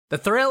The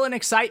thrill and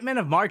excitement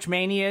of March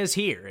Mania is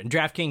here, and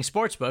DraftKings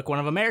Sportsbook, one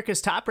of America's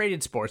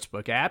top-rated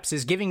sportsbook apps,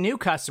 is giving new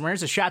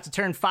customers a shot to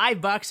turn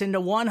 $5 into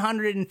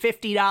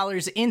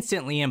 $150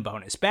 instantly in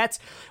bonus bets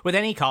with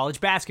any college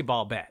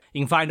basketball bet.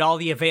 You can find all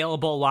the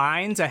available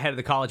lines ahead of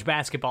the college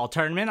basketball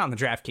tournament on the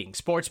DraftKings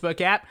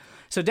Sportsbook app.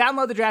 So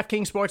download the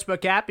DraftKings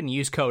Sportsbook app and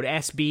use code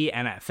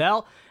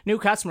SBNFL. New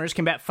customers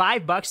can bet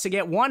 $5 to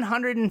get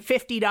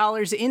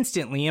 $150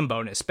 instantly in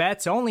bonus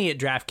bets only at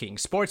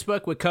DraftKings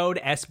Sportsbook with code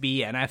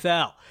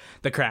SBNFL.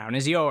 The crown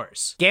is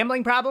yours.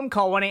 Gambling problem?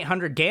 Call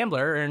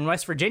 1-800-GAMBLER, or in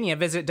West Virginia,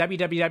 visit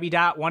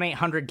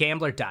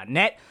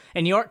www.1800gambler.net.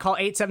 In New York, call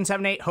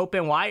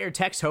 877-8-HOPE-NY or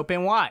text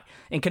HOPE-NY.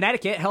 In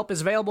Connecticut, help is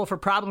available for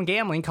problem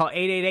gambling. Call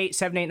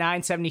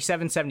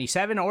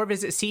 888-789-7777 or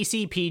visit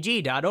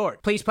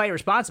ccpg.org. Please play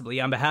responsibly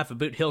on behalf of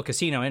Boot Hill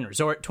Casino and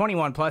Resort.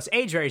 21 plus,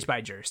 age varies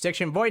by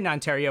jurisdiction, void in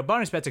Ontario.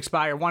 Bonus bets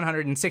expire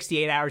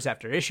 168 hours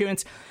after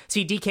issuance.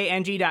 See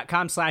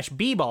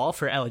dkng.com/bball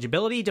for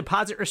eligibility,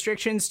 deposit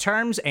restrictions,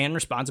 terms, and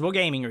responsible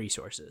gaming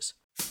resources.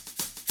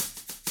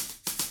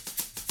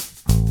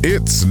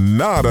 It's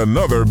not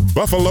another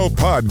Buffalo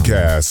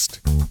podcast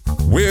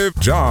with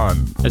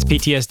John. That's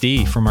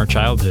PTSD from our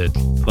childhood.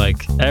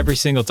 Like every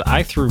single time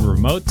I threw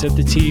remotes at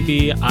the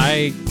TV,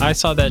 I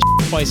saw that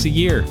twice a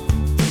year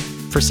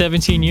for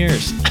 17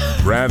 years.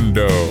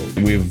 Brando.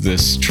 We have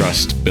this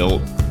trust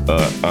built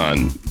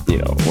on,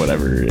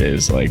 whatever it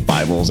is, like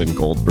Bibles and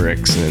gold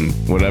bricks and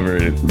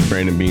whatever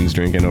Brandon Bean's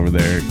drinking over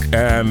there.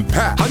 And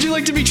Pat. How'd you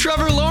like to be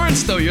Trevor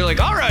Lawrence, though? You're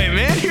like, all right,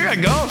 man, here I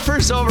go.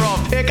 First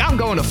overall pick. I'm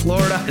going to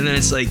Florida. And then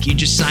it's like you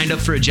just signed up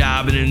for a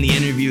job, and in the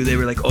interview, they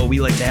were like, oh, we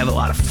like to have a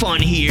lot of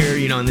fun here,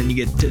 and then you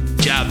get the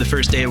job the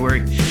first day of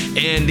work,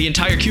 and the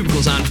entire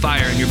cubicle's on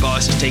fire, and your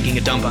boss is taking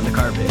a dump on the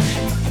carpet.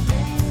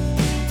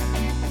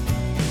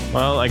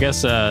 Well, I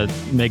guess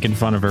making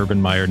fun of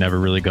Urban Meyer never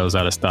really goes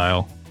out of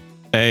style.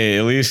 Hey,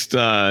 at least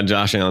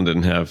Josh Allen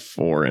didn't have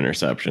 4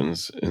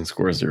 interceptions and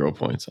score 0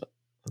 points.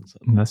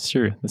 That's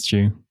true.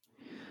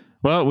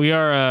 Well, we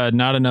are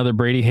not another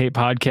Brady hate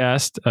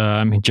podcast.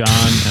 I'm John,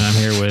 and I'm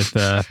here with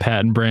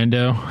Pat and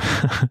Brando,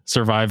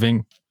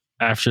 surviving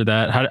after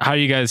that. How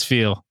do you guys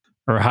feel?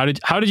 Or how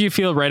did you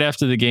feel right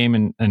after the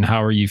game, and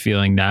how are you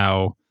feeling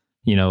now,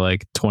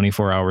 like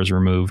 24 hours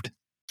removed?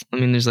 I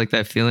mean, there's like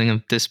that feeling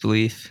of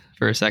disbelief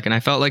for a second.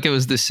 I felt like it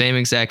was the same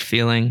exact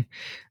feeling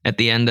at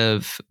the end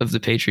of the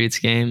Patriots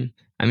game.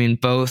 I mean,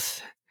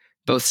 both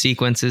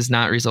sequences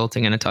not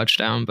resulting in a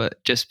touchdown,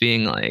 but just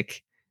being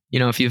like,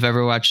 if you've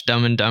ever watched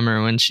Dumb and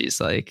Dumber, when she's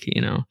like,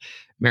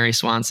 Mary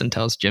Swanson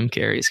tells Jim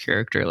Carrey's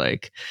character,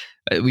 like,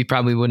 we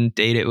probably wouldn't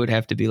date. It would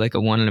have to be like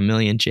a 1 in a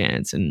million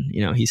chance. And,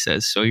 he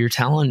says, so you're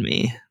telling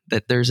me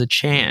that there's a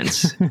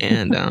chance.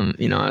 And,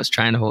 I was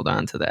trying to hold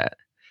on to that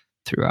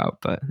throughout,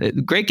 but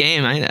great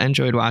game. I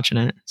enjoyed watching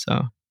it.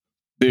 So,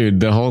 dude,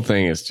 the whole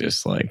thing is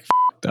just like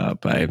f***ed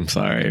up. I'm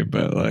sorry,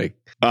 but like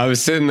I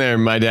was sitting there,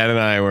 my dad and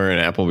I were in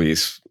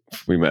Applebee's.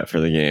 We met for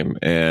the game,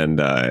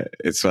 and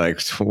it's like,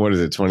 what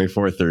is it,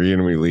 24:30,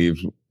 and we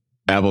leave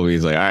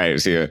Applebee's like, all right,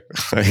 see ya.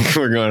 Like,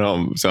 we're going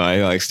home. So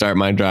I like start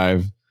my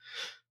drive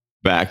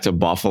back to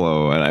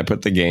Buffalo, and I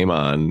put the game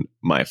on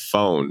my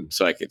phone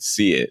so I could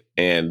see it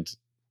and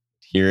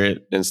hear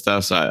it and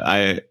stuff. So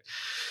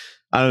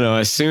I don't know.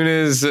 As soon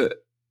as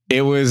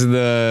it was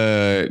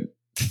the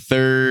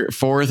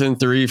 4th and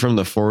 3 from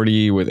the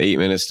 40 with 8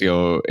 minutes to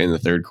go in the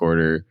third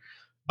quarter,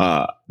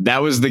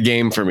 that was the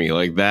game for me.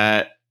 Like,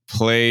 that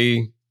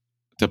play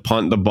to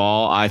punt the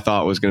ball, I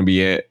thought was going to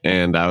be it.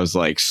 And I was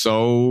like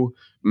so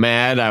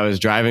mad. I was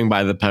driving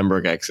by the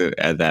Pembroke exit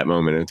at that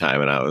moment in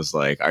time, and I was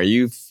like, are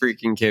you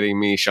freaking kidding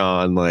me,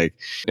 Sean? Like,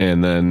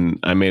 and then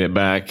I made it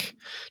back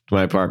to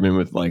my apartment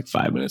with like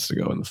 5 minutes to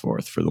go in the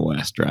fourth for the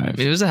last drive.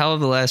 It was a hell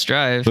of a last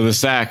drive. So the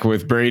sack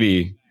with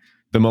Brady,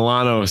 the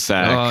Milano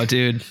sack. Oh,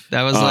 dude,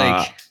 that was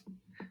like,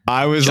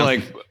 I was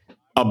like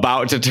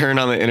about to turn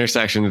on the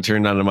intersection to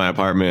turn down to my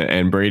apartment,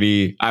 and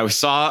Brady, I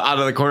saw out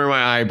of the corner of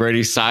my eye,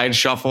 Brady side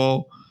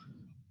shuffle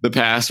the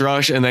pass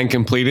rush and then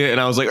complete it. And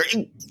I was like, are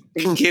you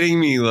freaking kidding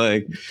me?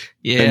 Like,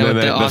 yeah, with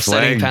the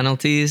offsetting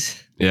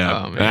penalties.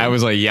 Yeah. And I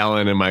was like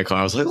yelling in my car.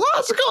 I was like,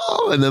 let's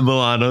go. And then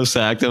Milano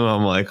sacked him.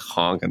 I'm like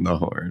honking the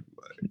horn.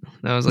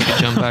 That was like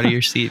a jump out of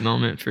your seat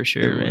moment for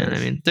sure, man. I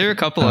mean, there were a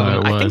couple of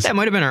them. I think that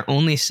might have been our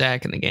only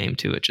sack in the game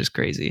too, which is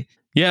crazy.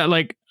 Yeah,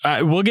 like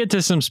we'll get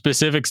to some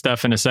specific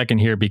stuff in a second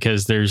here,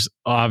 because there's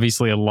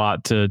obviously a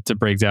lot to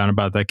break down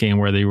about that game,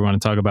 whether you want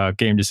to talk about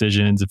game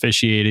decisions,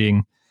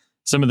 officiating,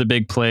 some of the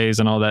big plays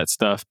and all that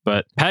stuff.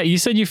 But Pat, you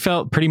said you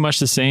felt pretty much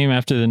the same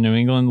after the New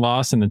England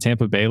loss and the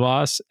Tampa Bay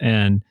loss.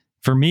 And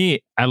for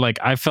me,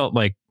 I felt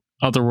like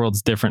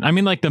Otherworld's different. I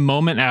mean, like the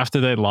moment after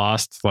they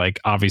lost, like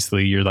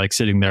obviously you're like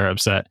sitting there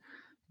upset,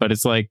 but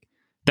it's like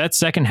that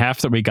second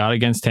half that we got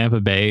against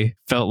Tampa Bay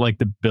felt like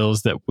the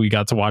Bills that we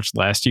got to watch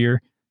last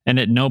year. And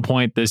at no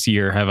point this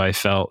year have I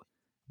felt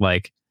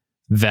like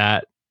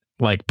that,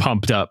 like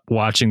pumped up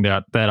watching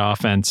that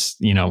offense,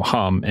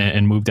 hum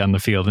and move down the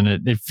field. And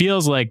it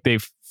feels like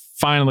they've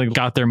finally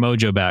got their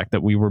mojo back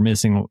that we were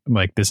missing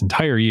like this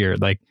entire year.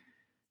 Like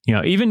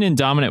even in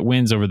dominant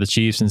wins over the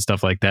Chiefs and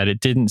stuff like that, it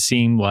didn't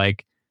seem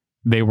like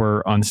they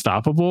were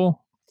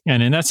unstoppable.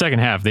 And in that second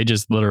half, they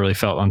just literally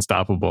felt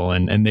unstoppable.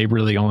 And they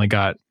really only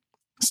got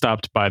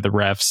stopped by the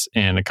refs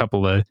and a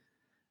couple of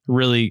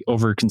really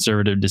over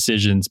conservative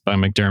decisions by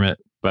McDermott.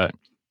 But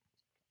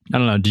I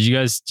don't know. Do you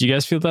guys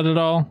feel that at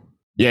all?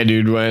 Yeah,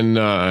 dude. When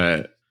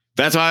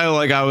that's why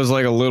I was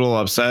like a little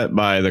upset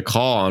by the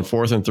call on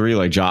 4th and 3.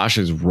 Like, Josh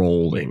is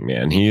rolling,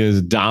 man. He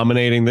is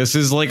dominating. This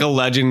is like a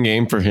legend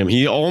game for him.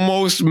 He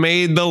almost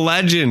made the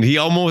legend. He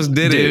almost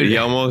did it. He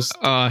almost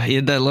he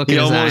had that look in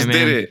his eye, man. He almost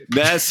did it.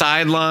 That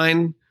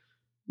sideline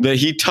that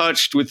he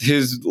touched with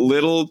his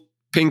little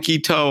pinky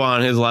toe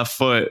on his left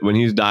foot when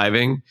he's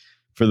diving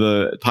for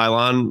the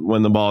pylon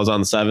when the ball is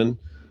on the 7.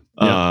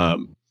 Yep.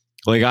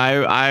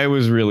 I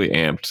was really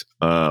amped.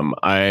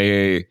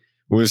 I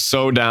was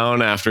so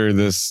down after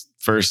this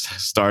first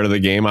start of the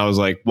game. I was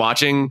like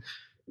watching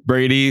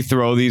Brady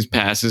throw these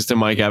passes to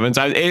Mike Evans.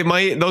 That's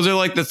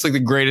like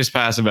the greatest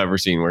pass I've ever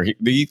seen, where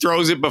he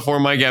throws it before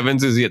Mike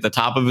Evans is at the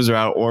top of his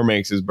route or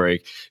makes his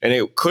break. And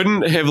it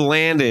couldn't have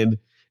landed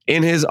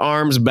in his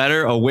arms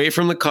better, away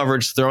from the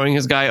coverage, throwing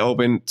his guy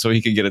open so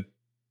he could get a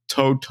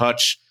toe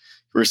touch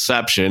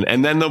reception.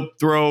 And then the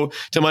throw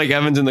to Mike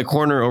Evans in the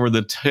corner over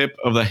the tip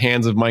of the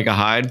hands of Micah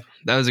Hyde.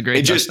 That was a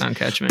great touchdown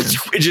catch, man.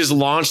 It just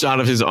launched out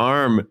of his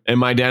arm. And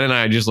my dad and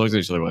I just looked at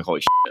each other like,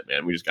 holy shit,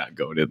 man, we just got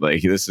goated.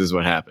 Like, this is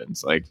what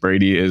happens. Like,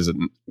 Brady is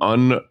an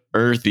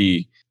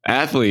unearthly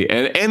athlete.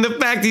 And the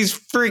fact he's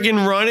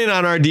freaking running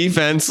on our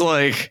defense,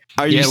 like,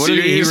 are you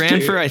serious? He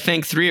ran for, I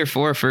think, 3 or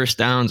 4 first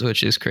downs,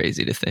 which is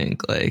crazy to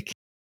think. Like,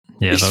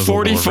 yeah, he's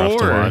 44. Rough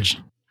to watch.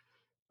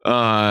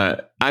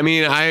 I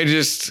mean, I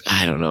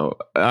don't know.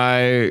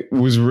 I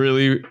was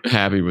really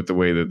happy with the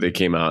way that they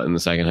came out in the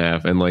second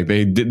half, and like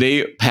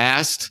they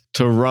passed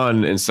to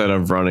run instead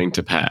of running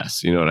to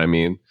pass. You know what I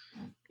mean?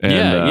 And,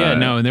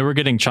 and they were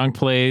getting chunk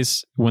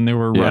plays when they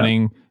were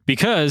running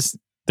because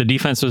the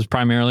defense was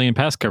primarily in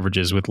pass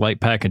coverages with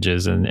light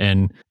packages,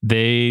 and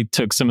they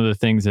took some of the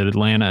things that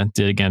Atlanta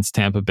did against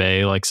Tampa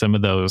Bay, like some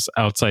of those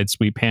outside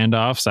sweep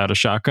handoffs out of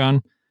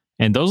shotgun,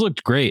 and those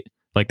looked great.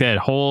 Like, they had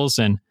holes,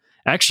 and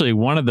actually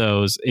one of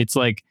those, it's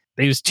like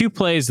it was 2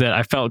 plays that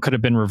I felt could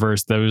have been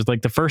reversed. There was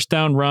like the first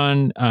down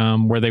run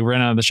where they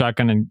ran out of the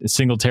shotgun and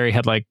Singletary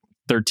had like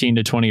 13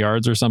 to 20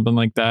 yards or something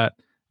like that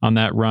on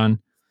that run.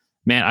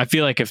 Man, I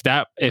feel like if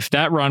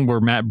that run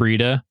were Matt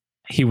Breida,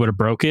 he would have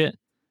broke it.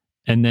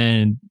 And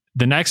then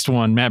the next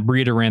one, Matt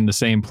Breida ran the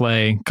same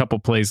play a couple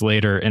plays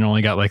later and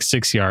only got like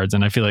 6 yards.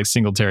 And I feel like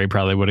Singletary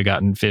probably would have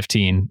gotten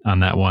 15 on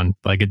that one.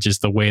 Like, it's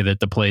just the way that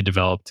the play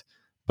developed.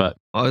 But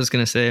I was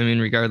going to say, I mean,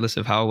 regardless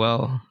of how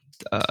well,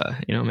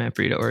 Matt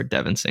Breida or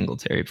Devin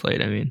Singletary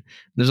played, I mean,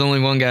 there's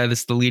only one guy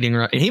that's the leading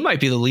and he might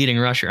be the leading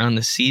rusher on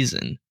the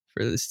season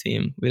for this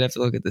team. We'd have to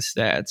look at the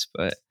stats,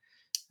 but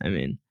I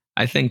mean,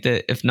 I think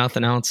that if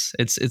nothing else,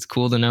 it's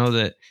cool to know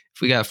that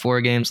if we got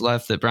 4 games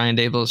left, that Brian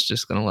Daboll is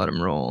just going to let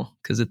him roll.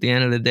 Because at the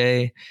end of the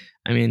day,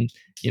 I mean,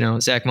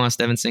 Zach Moss,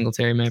 Devin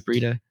Singletary, Matt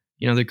Breida,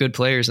 they're good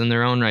players in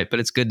their own right, but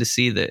it's good to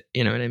see that,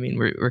 you know what I mean?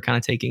 We're kind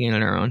of taking it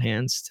in our own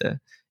hands to,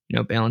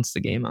 balance the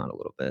game out a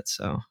little bit.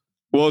 So,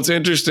 well, it's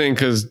interesting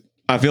because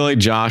I feel like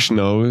Josh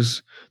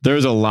knows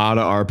there's a lot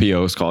of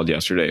RPOs called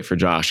yesterday for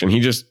Josh, and he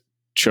just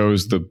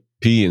chose the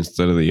P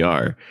instead of the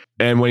R.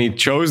 And when he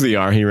chose the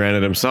R, he ran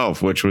it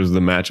himself, which was the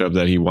matchup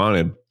that he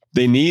wanted.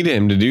 They need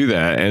him to do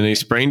that. And he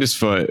sprained his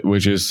foot,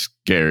 which is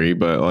scary,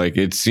 but like,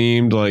 it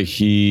seemed like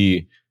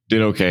he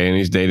did okay, and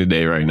he's day to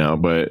day right now.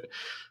 But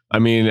I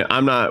mean,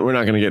 we're not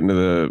going to get into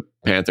the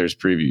Panthers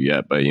preview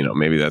yet, but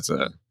maybe that's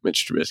a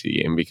Mitch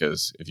Trubisky game,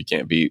 because if you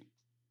can't beat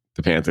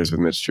the Panthers with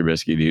Mitch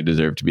Trubisky, do you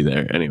deserve to be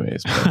there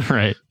anyways? But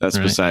right. That's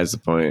besides the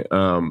point.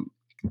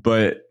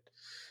 But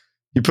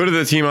he put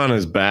the team on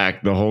his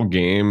back the whole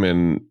game,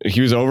 and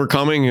he was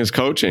overcoming his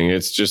coaching.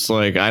 It's just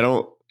like, I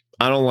don't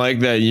like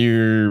that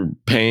you're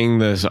paying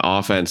this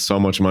offense so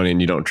much money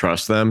and you don't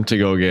trust them to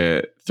go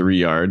get 3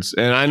 yards.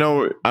 And I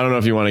don't know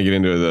if you want to get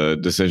into the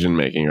decision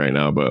making right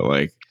now, but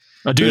like,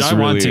 dude, I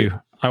want to.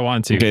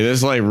 Okay,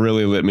 this like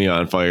really lit me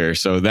on fire.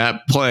 So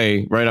that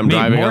play, right? I'm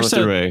driving on the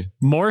throughway.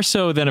 More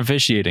so than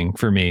officiating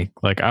for me.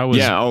 Like, I was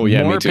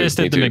more pissed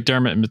at the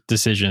McDermott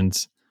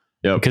decisions.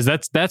 Yeah, because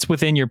that's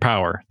within your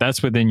power.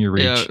 That's within your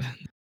reach. Yeah.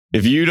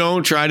 If you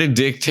don't try to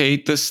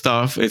dictate the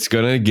stuff, it's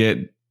gonna get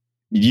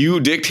you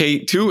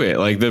dictate to it.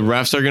 Like, the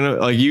refs are gonna,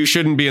 like, you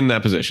shouldn't be in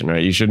that position,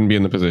 right? You shouldn't be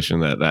in the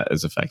position that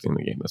is affecting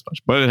the game this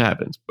much. But it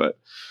happens. But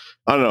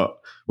I don't know.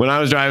 When I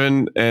was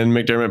driving and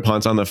McDermott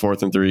punts on the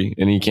 4th and 3,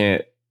 and he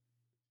can't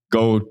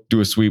go do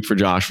a sweep for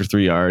Josh for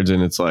 3 yards,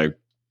 and it's like,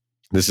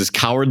 this is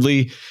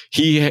cowardly.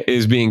 He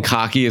is being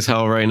cocky as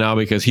hell right now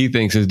because he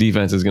thinks his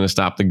defense is going to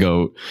stop the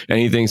GOAT, and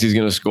he thinks he's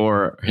going to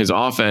score his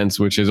offense,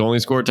 which has only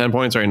scored 10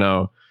 points right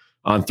now,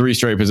 on 3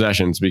 straight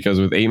possessions, because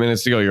with 8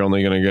 minutes to go, you're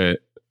only going to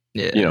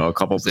get a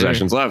couple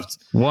possessions left.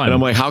 One. And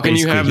I'm like, how can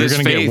you have this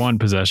faith? You're going to get 1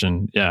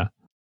 possession. Yeah.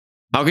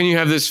 How can you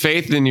have this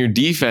faith in your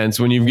defense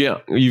when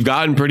you've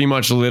gotten pretty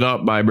much lit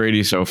up by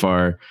Brady so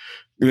far?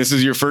 This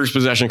is your first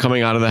possession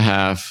coming out of the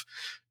half.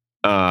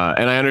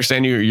 And I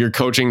understand you're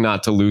coaching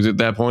not to lose at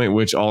that point,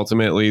 which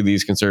ultimately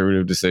these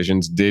conservative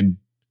decisions did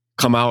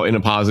come out in a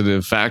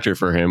positive factor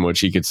for him, which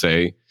he could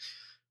say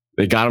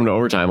they got him to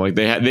overtime. Like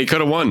they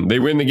could have won. They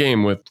win the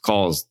game with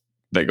calls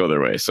that go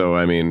their way. So,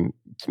 I mean,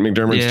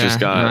 McDermott's just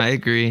got... I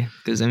agree.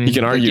 Because I mean, he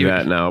can argue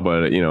that now,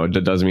 but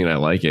it doesn't mean I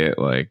like it.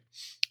 Like,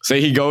 say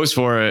he goes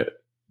for it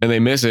and they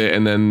miss it,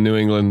 and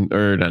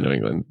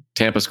then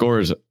Tampa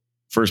scores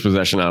first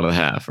possession out of the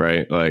half,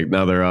 right? Like,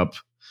 now they're up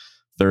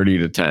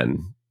 30-10.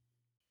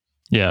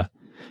 Yeah.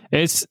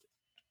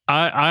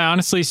 I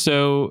honestly,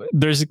 so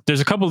there's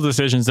a couple of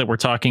decisions that we're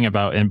talking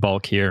about in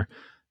bulk here.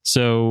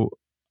 So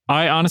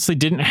I honestly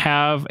didn't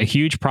have a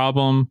huge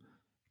problem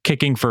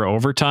kicking for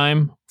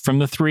overtime from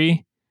the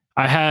 3.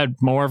 I had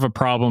more of a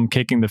problem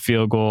kicking the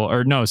field goal,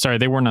 or no, sorry,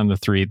 they weren't on the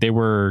 3. They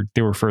were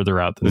further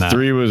out than that. The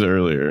 3 was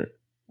earlier.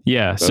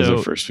 Yeah. That was the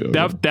first field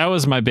goal. That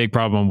was my big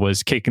problem,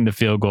 was kicking the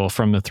field goal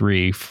from the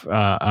 3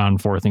 on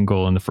 4th and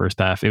goal in the first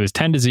half. It was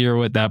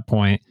 10-0 at that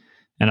point.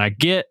 And I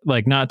get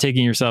like not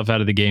taking yourself out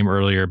of the game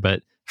earlier,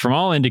 but from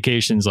all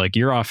indications, like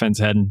your offense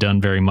hadn't done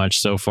very much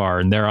so far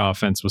and their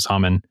offense was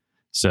humming.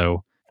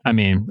 So, I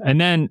mean, and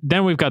then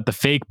we've got the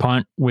fake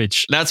punt,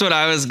 which that's what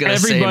I was going to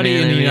say.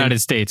 Everybody in the United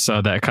States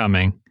saw that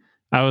coming.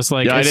 I was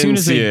like, I didn't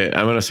see it.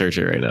 I'm going to search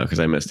it right now because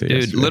I missed it. Dude,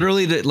 yesterday.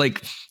 Literally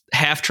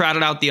half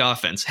trotted out the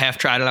offense, half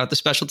trotted out the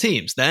special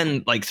teams.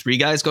 Then like 3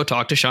 guys go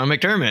talk to Sean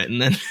McDermott.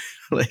 And then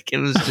like, it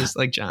was just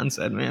like John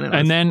said, man.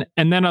 And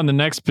then on the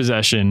next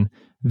possession,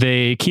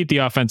 they keep the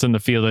offense on the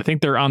field. I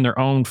think they're on their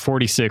own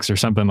 46 or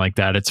something like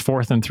that. It's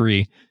 4th and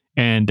 3,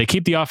 and they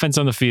keep the offense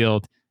on the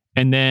field.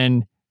 And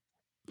then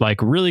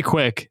like really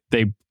quick,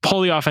 they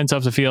pull the offense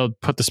off the field,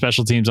 put the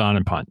special teams on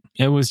and punt.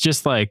 It was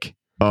just like,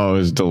 oh, it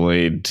was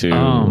delayed too.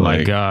 Oh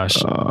my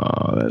gosh.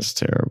 Oh, that's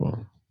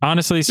terrible.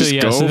 Honestly, so just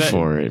yeah, go so that,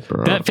 for it,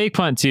 bro. That fake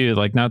punt too,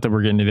 like not that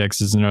we're getting to the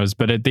X's and O's,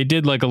 but they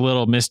did like a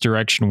little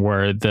misdirection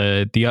where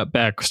the up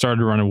back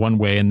started running one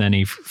way and then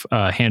he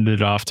handed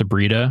it off to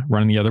Breida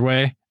running the other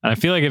way. And I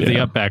feel like if the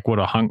up back would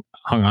have hung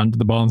onto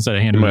the ball instead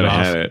of handing it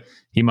off,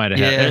 he might have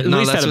had at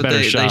least had a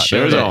better shot.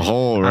 There's a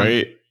hole,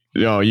 right?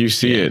 You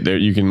see it there.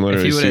 You can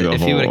literally see the hole.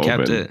 If he would have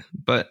kept open. it,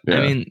 but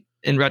I mean,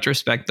 in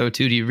retrospect, though,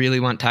 too, do you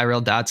really want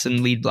Tyrell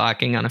Dotson lead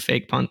blocking on a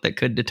fake punt that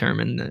could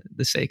determine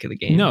the sake of the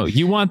game? No,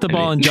 you want the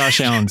ball in Josh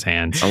Allen's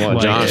hands. I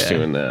want Josh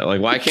doing that. Like,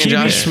 why can't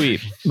Josh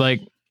sweep? Like,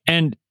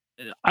 and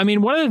I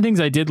mean, one of the things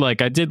I did like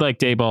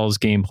Dayball's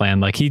game plan.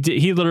 Like, he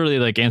literally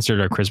like answered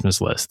our Christmas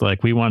list.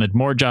 Like, we wanted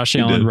more Josh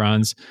Allen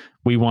runs.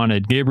 We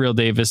wanted Gabriel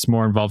Davis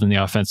more involved in the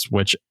offense,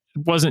 which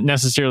wasn't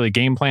necessarily a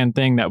game plan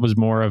thing. That was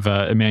more of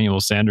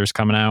Emmanuel Sanders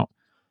coming out.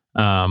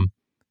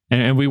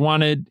 And we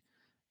wanted,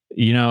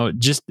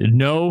 just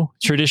no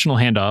traditional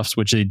handoffs,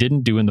 which they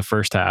didn't do in the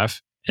first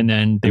half. And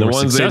then the were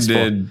ones successful.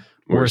 They did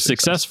were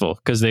successful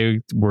because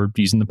they were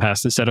using the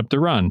pass to set up the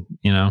run.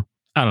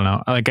 I don't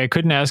know. Like, I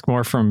couldn't ask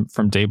more from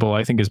Daboll.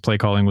 I think his play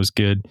calling was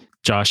good.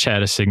 Josh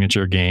had a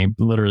signature game,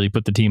 literally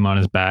put the team on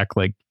his back.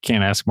 Like,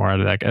 can't ask more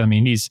out of that guy. I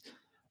mean, he's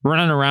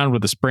running around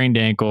with a sprained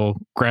ankle,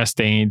 grass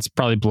stains,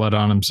 probably blood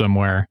on him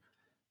somewhere,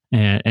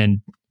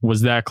 and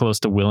was that close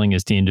to willing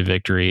his team to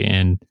victory.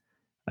 And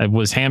it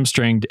was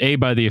hamstringed, A,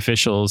 by the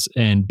officials,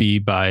 and B,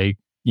 by,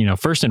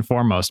 first and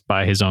foremost,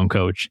 by his own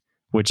coach,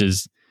 which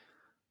is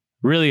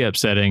really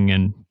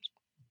upsetting.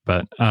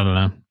 But I don't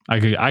know.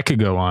 I could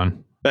go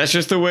on. That's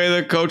just the way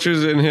the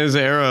coaches in his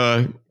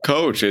era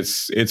coach.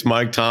 It's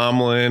Mike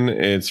Tomlin,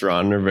 it's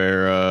Ron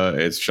Rivera,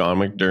 it's Sean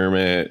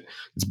McDermott,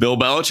 it's Bill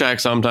Belichick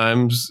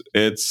sometimes.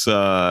 It's who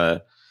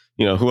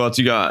else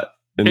you got?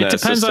 It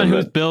depends on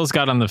who Bill's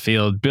got on the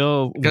field.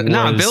 Bill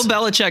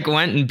Belichick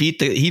went and beat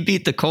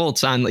the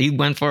Colts he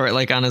went for it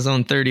like on his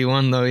own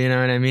 31 though, you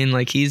know what I mean?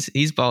 Like he's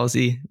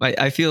ballsy.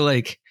 I feel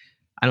like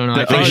I don't know.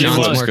 I think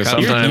Sean's more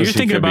covered. You're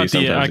thinking about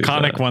the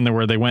iconic one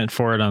where they went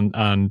for it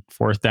on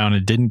 4th down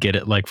and didn't get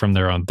it like from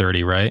their own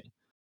 30, right?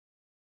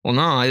 Well,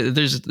 no,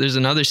 there's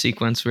another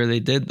sequence where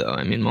they did though.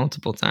 I mean,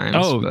 multiple times.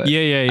 Oh, but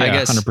yeah, I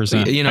guess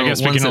 100%. I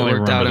guess ones that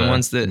worked out and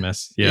ones that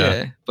miss.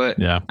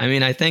 But I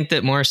mean, I think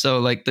that more so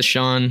like the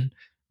Sean,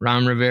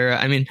 Ron Rivera.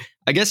 I mean,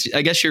 I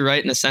guess you're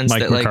right in the sense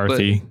Mike that like,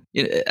 McCarthy.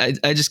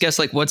 But I just guess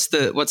like what's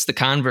the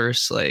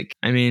converse? Like,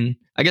 I mean,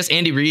 I guess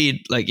Andy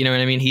Reid, like, you know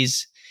what I mean?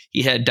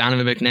 He had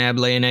Donovan McNabb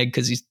lay an egg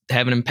because he's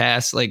having him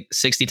pass like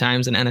 60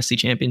 times in NFC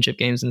championship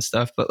games and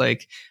stuff. But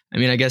like, I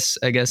mean, I guess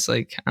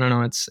like, I don't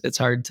know. It's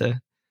hard to,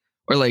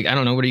 or like, I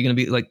don't know. What are you going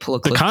to be like? Pull a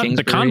Cliff Kingsbury?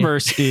 The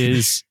converse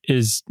is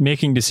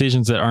making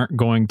decisions that aren't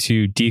going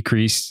to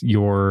decrease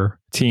your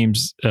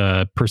team's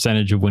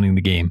percentage of winning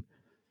the game.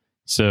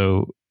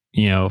 So,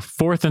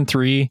 4th and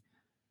 3,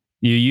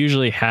 you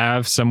usually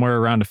have somewhere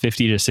around a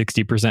 50 to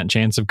 60%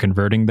 chance of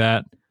converting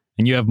that.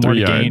 And you have more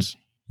to gain.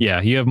 Yeah,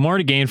 you have more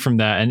to gain from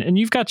that. And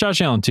you've got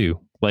Josh Allen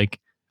too. Like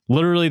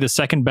literally the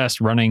second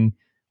best running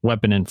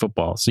weapon in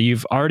football. So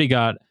you've already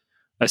got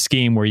a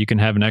scheme where you can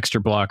have an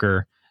extra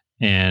blocker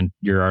and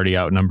you're already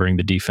outnumbering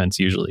the defense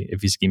usually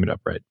if you scheme it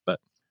up right. But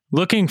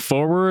looking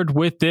forward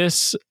with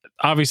this,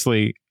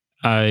 obviously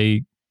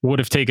I would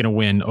have taken a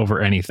win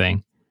over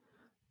anything.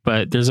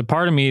 But there's a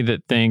part of me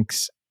that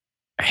thinks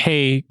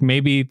hey,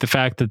 maybe the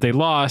fact that they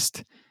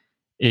lost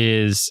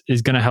is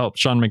going to help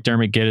Sean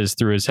McDermott get us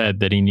through his head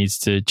that he needs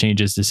to change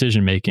his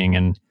decision making.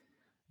 And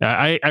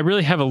I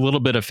really have a little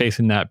bit of faith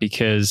in that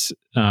because,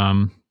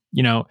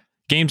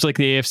 games like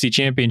the AFC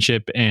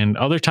Championship and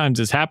other times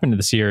it's happened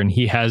this year, and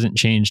he hasn't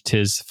changed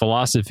his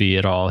philosophy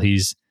at all.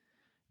 He's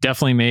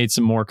definitely made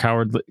some more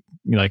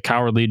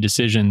cowardly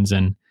decisions,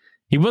 and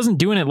he wasn't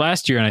doing it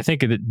last year. And I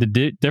think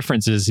the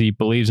difference is he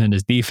believes in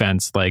his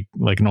defense like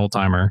an old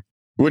timer.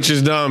 Which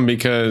is dumb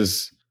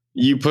because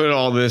you put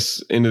all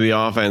this into the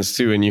offense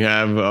too, and you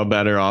have a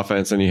better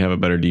offense and you have a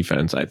better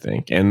defense, I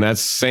think. And that's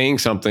saying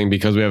something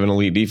because we have an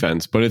elite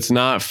defense. But it's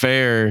not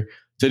fair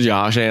to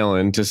Josh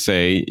Allen to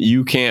say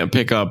you can't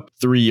pick up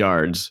 3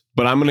 yards,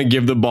 but I'm going to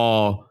give the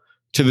ball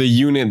to the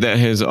unit that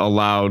has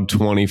allowed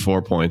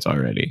 24 points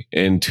already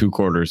in 2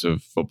 quarters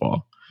of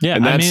football. Yeah,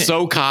 and that's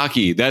so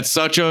cocky. That's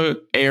such a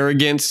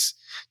arrogance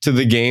to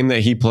the game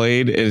that he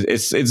played.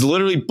 It's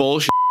literally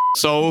bullshit.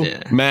 So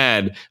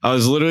mad.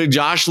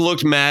 Josh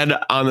looked mad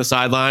on the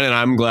sideline, and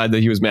I'm glad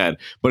that he was mad.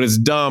 But it's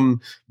dumb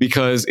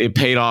because it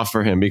paid off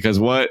for him. Because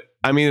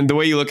the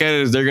way you look at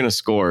it is they're going to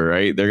score,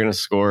 right? They're going to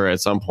score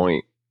at some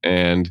point,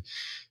 and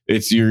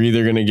you're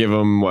either going to give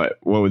them what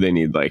would they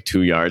need, like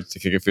 2 yards to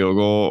kick a field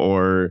goal,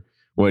 or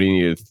what do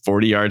you need,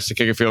 40 yards to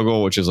kick a field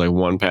goal, which is like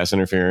 1 pass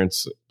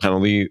interference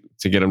penalty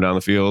to get them down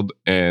the field.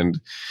 And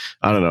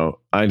I don't know.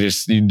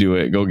 You do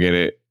it, go get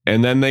it.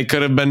 And then they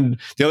could have been,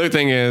 the other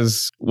thing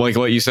is, like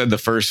what you said, the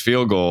first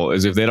field goal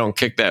is if they don't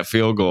kick that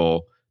field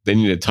goal, they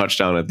need a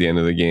touchdown at the end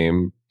of the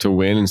game to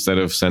win instead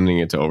of sending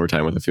it to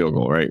overtime with a field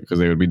goal, right? Because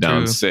they would be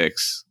down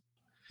 6.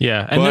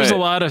 Yeah. And there's a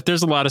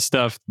lot of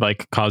stuff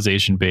like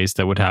causation based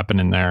that would happen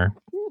in there.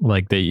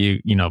 Like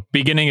that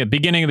beginning of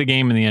the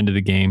game and the end of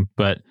the game.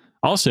 But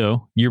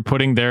also you're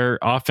putting their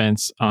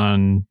offense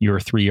on your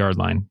 3-yard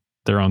line.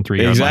 Their own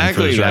 3-yard line.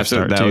 Exactly.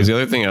 That was the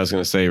other thing I was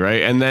going to say,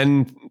 right? And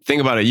then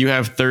think about it. You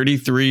have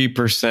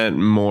 33%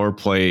 more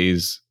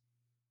plays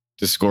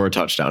to score a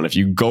touchdown. If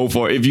you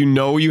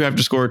you have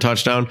to score a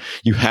touchdown,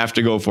 you have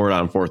to go for it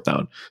on 4th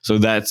down. So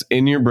that's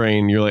in your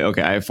brain. You're like,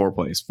 okay, I have 4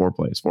 plays,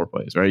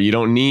 right? You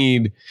don't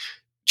need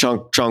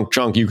chunk.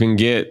 You can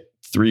get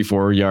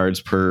 3-4 yards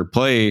per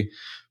play,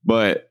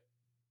 but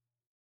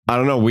I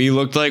don't know. We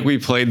looked like we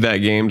played that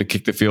game to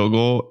kick the field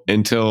goal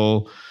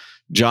until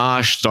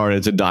Josh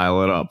started to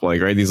dial it up,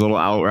 like, right? These little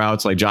out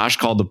routes, like Josh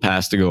called the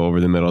pass to go over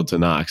the middle to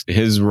Knox.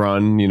 His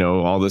run,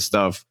 all this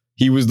stuff.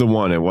 He was the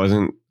one. It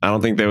wasn't, I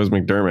don't think that was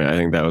McDermott. I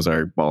think that was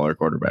our baller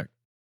quarterback.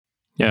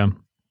 Yeah.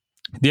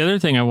 The other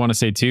thing I want to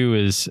say too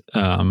is,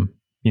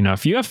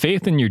 if you have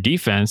faith in your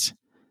defense,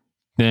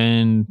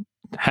 then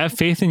have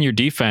faith in your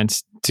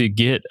defense to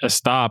get a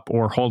stop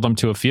or hold them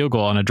to a field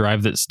goal on a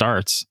drive that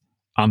starts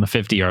on the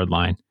 50-yard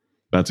line.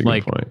 That's a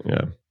good point.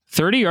 Yeah.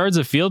 30 yards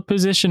of field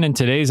position in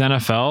today's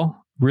NFL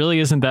really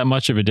isn't that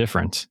much of a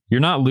difference. You're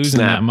not losing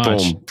that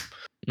much. Boom.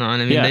 No,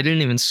 and they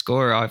didn't even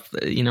score off,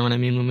 you know what I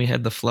mean? When we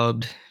had the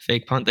flubbed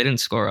fake punt, they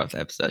didn't score off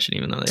that possession,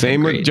 even though they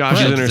Same with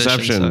Josh's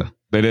interception.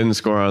 They didn't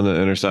score on the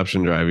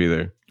interception drive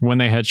either. When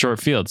they had short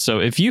fields. So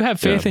if you have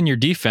faith in your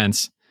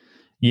defense,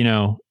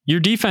 your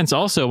defense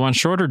also on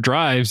shorter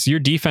drives, your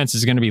defense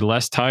is going to be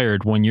less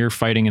tired when you're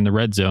fighting in the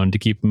red zone to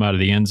keep them out of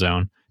the end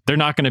zone. They're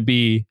not going to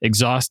be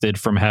exhausted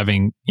from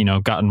having,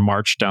 gotten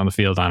marched down the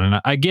field on.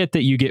 And I get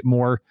that you get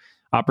more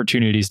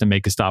opportunities to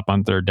make a stop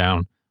on 3rd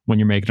down when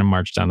you're making them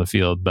march down the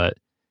field. But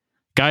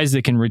guys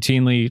that can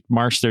routinely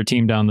march their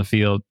team down the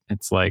field,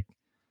 it's like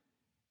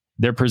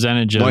their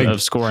percentage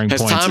of scoring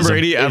points. Has Tom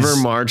Brady ever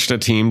marched a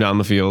team down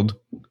the field?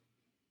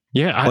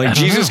 Yeah. I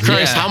Jesus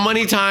Christ, how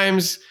many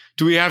times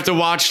do we have to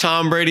watch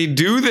Tom Brady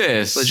do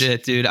this?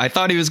 Legit, dude. I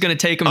thought he was going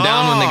to take him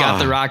down when they got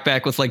the rock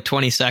back with like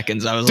 20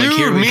 seconds. I was like,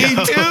 here we go.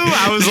 Me too.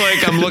 I was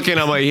like, I'm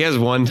like, he has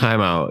 1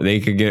 timeout. They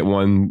could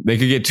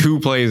get 2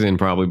 plays in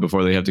probably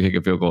before they have to kick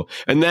a field goal.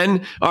 And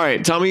then, all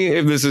right, tell me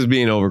if this is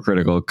being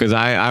overcritical, because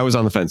I was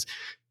on the fence.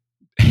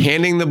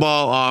 Handing the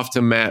ball off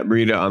to Matt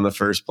Breida on the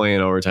first play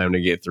in overtime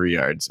to get 3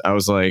 yards. I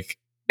was like,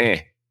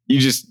 You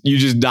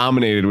just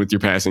dominated with your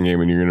passing game,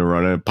 and you're going to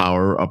run a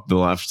power up the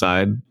left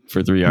side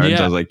for 3 yards.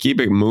 Yeah. I was like, keep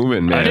it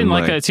moving, man. I didn't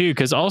like that too,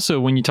 because also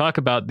when you talk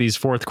about these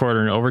 4th quarter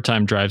and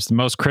overtime drives, the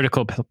most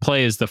critical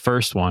play is the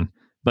first one.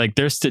 Like,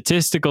 there's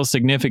statistical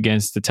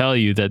significance to tell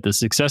you that the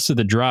success of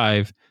the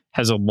drive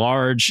has a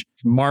large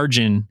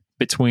margin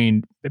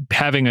between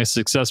having a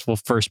successful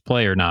first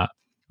play or not.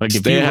 Like,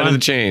 stay ahead of the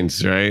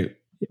chains, right?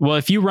 Well,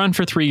 if you run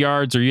for 3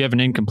 yards, or you have an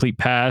incomplete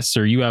pass,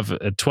 or you have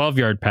a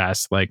 12-yard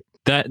pass, like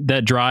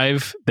that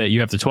drive that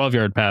you have the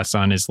 12-yard pass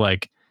on is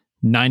like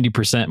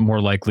 90% more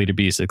likely to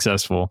be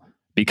successful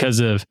because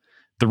of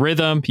the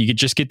rhythm. You could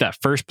just get that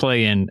first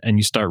play in and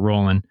you start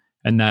rolling,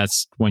 and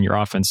that's when your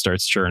offense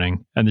starts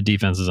churning and the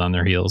defense is on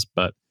their heels.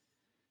 But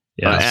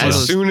yeah,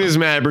 as soon as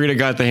Matt Breida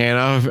got the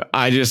handoff,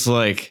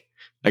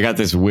 I got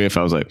this whiff.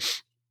 I was like,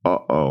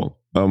 uh-oh.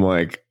 I'm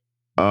like,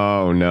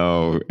 oh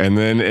no. And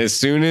then as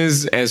soon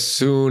as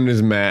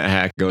Matt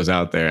Hack goes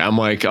out there, I'm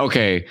like,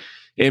 okay,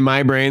 in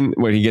my brain,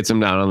 when he gets him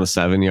down on the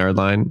 7-yard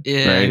line.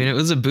 Yeah, right? I mean, it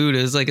was a boot.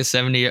 It was like a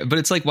 70, but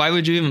it's like, why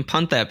would you even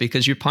punt that?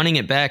 Because you're punting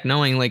it back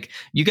knowing like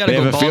you got to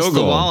go balls to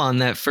the wall on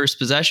that first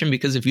possession,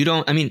 because if you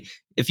don't, I mean,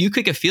 if you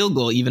kick a field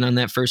goal even on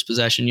that first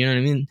possession, you know what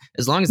I mean?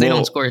 As long as they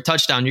don't score a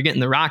touchdown, you're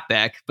getting the rock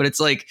back. But it's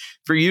like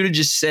for you to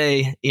just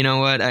say, you know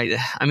what? I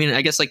mean,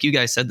 I guess like you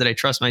guys said that I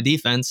trust my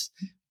defense,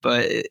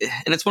 but,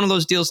 and it's one of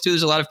those deals too.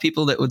 There's a lot of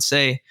people that would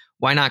say,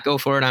 why not go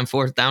for it on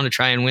 4th down to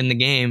try and win the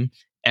game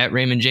at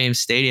Raymond James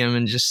Stadium?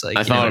 And just like, I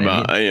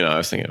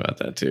was thinking about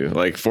that too.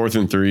 Like 4th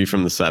and 3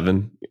 from the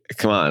 7.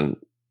 Come on.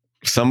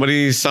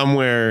 Somebody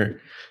somewhere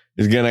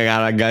is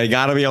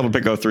gotta be able to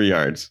pick up 3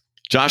 yards.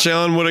 Josh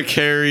Allen would have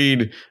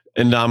carried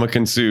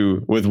Ndamukong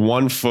Suh with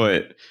 1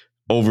 foot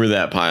over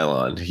that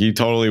pylon. He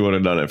totally would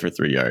have done it for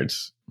 3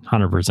 yards.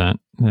 100%.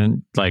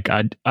 And like,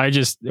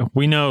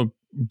 we know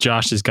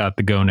Josh has got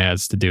the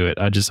gonads to do it.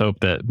 I just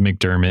hope that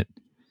McDermott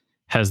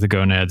has the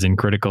gonads in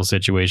critical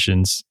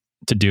situations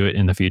to do it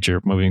in the future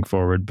moving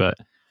forward.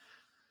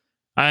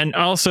 And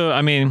also,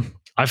 I mean,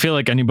 I feel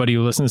like anybody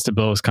who listens to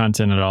Bills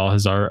content at all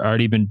has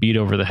already been beat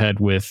over the head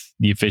with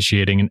the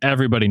officiating, and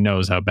everybody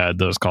knows how bad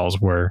those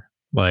calls were.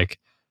 Like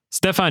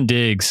Stefon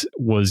Diggs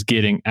was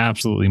getting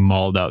absolutely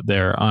mauled out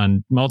there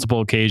on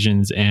multiple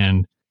occasions,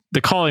 and the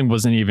calling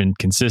wasn't even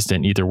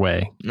consistent either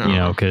way.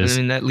 No, because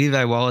I mean, that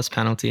Levi Wallace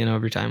penalty in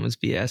overtime was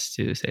BS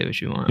too. Say what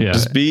you want. Yeah.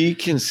 Just be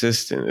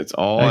consistent. It's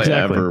all I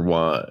ever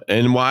want.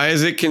 And why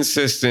is it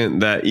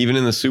consistent that even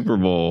in the Super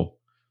Bowl,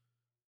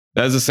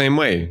 that's the same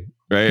way,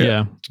 right?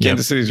 Yeah.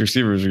 Kansas City's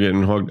receivers are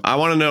getting hooked. I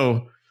want to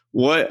know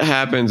what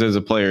happens as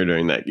a player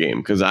during that game,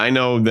 because I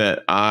know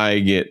that I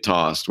get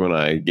tossed when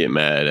I get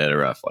mad at a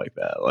ref like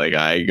that. Like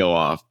I go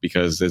off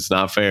because it's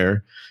not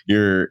fair.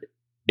 You're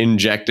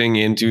injecting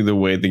into the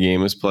way the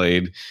game is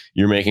played.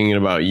 You're making it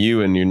about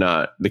you, and you're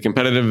not. The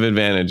competitive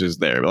advantage is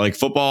there. Like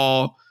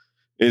football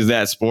is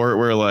that sport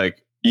where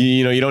like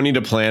you know you don't need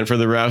to plan for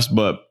the refs,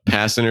 but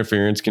pass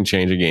interference can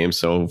change a game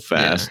so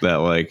fast that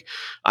like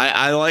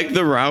I like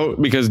the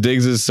route because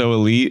Diggs is so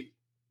elite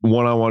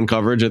one-on-one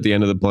coverage at the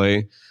end of the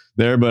play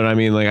there. But I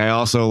mean, like I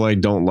also like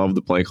don't love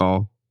the play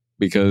call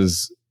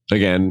because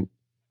again,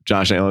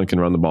 Josh Allen can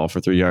run the ball for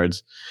 3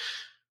 yards.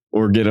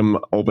 Or get him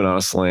open on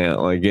a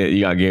slant. Like you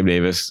got Gabe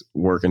Davis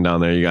working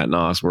down there. You got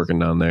Knox working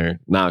down there.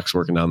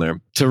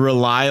 To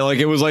rely, like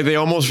it was like they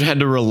almost had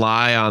to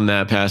rely on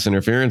that pass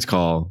interference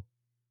call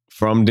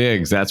from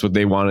Diggs. That's what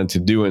they wanted to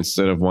do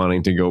instead of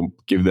wanting to go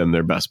give them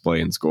their best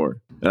play and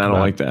score. And I don't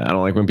like that. I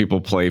don't like when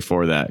people play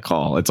for that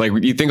call. It's like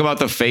you think about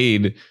the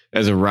fade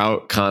as a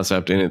route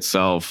concept in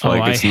itself.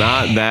 Like it's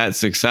not that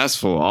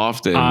successful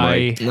often.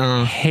 I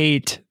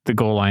hate the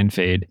goal line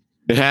fade.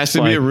 It has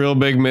to be a real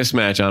big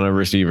mismatch on a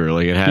receiver.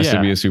 Like it has to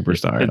be a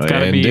superstar. It's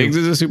gotta be, Diggs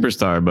is a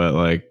superstar,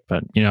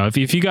 but you know, if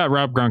you got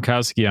Rob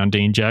Gronkowski on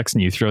Dane Jackson,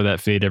 you throw that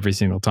fade every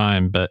single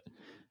time.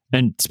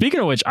 And speaking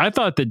of which, I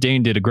thought that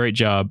Dane did a great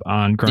job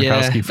on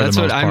Gronkowski for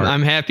the most part.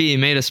 I'm happy he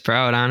made us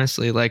proud,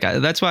 honestly. Like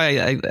that's why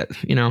I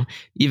you know,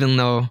 even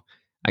though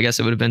I guess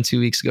it would have been 2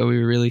 weeks ago, we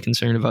were really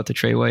concerned about the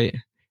Trey White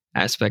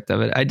aspect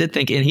of it. I did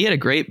think, and he had a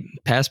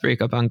great pass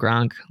breakup on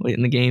Gronk late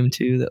in the game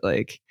too, that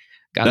like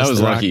got us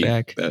the lucky.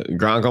 Back.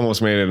 Gronk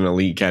almost made it an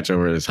elite catch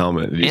over his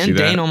helmet. Did you see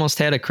that? And Dane almost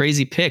had a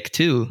crazy pick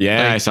too.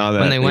 Yeah, like, I saw that.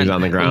 When they went, he was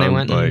on the ground.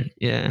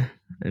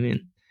 I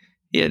mean,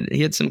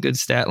 he had some good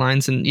stat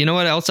lines. And you know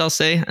what else I'll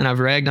say? And I've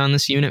ragged on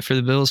this unit for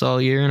the Bills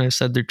all year, and I've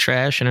said they're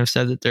trash, and I've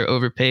said that they're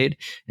overpaid,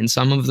 and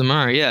some of them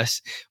are,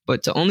 yes.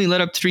 But to only let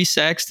up 3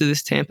 sacks to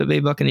this Tampa Bay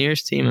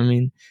Buccaneers team, I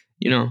mean,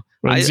 you know,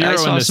 well,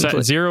 zero in the second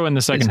half. Zero in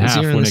the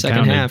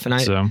second half,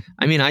 and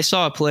I mean, I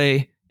saw a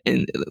play.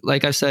 And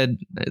like I've said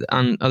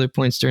on other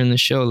points during the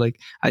show, like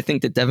I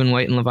think that Devin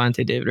White and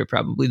Levante David are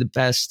probably the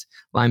best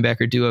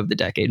linebacker duo of the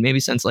decade, maybe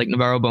since like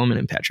Navarro Bowman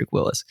and Patrick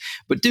Willis.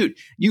 But dude,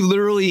 you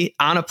literally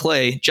on a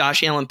play,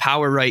 Josh Allen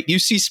power right, you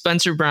see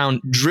Spencer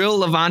Brown drill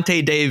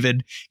Levante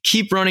David,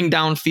 keep running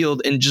downfield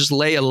and just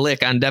lay a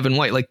lick on Devin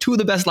White, like 2 of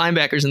the best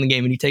linebackers in the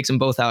game, and he takes them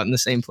both out in the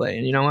same play.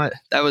 And you know what?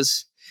 That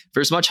was, for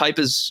as much hype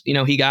as you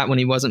know he got when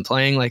he wasn't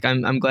playing. Like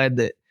I'm glad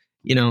that,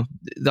 you know,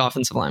 the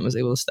offensive line was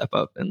able to step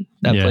up, and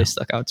that play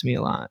stuck out to me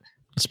a lot.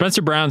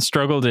 Spencer Brown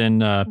struggled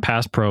in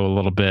pass pro a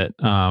little bit,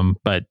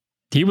 but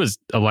he was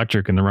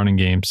electric in the running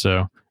game.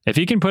 So if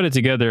he can put it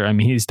together, I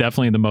mean, he's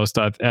definitely the most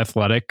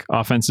athletic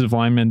offensive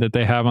lineman that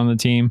they have on the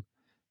team.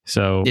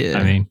 So, yeah.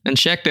 I mean, and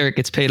Shaq Barrett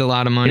gets paid a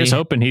lot of money. Here's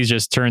hoping he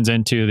just turns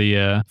into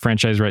the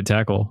franchise right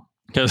tackle,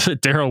 because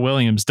Darrell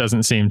Williams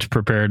doesn't seem to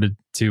prepare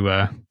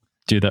to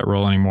do that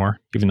role anymore,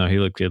 even though he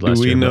looked good last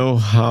year. Do we know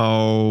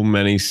how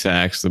many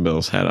sacks the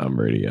Bills had on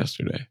Brady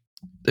yesterday?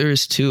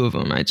 There's 2 of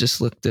them. I just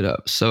looked it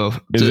up. So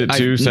is it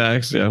 2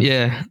 sacks? Yeah.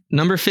 Yeah.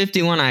 Number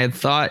 51, I had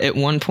thought at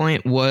one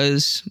point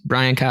was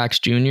Brian Cox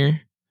Jr.,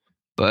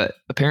 but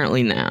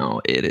apparently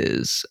now it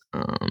is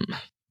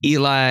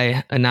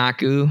Eli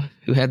Anaku,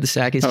 who had the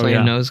sack. He's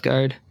playing nose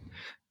guard.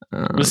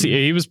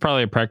 He was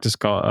probably a practice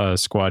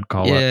squad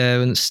call-up. Yeah,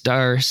 when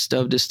Star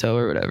stubbed his toe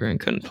or whatever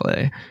and couldn't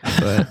play.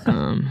 But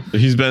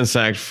he's been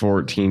sacked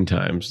 14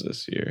 times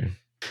this year.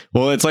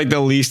 Well, it's like the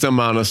least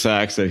amount of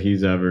sacks that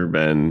he's ever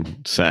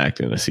been sacked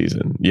in a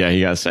season. Yeah,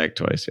 he got sacked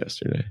twice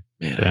yesterday.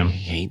 Man, Damn. I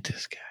hate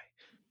this guy.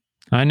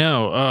 I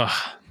know.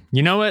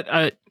 You know what?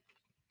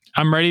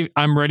 I'm ready.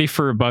 I'm ready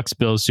for a Bucs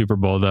Bills Super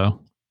Bowl though.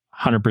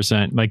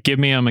 100%. Like, give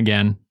me them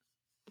again.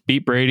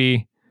 Beat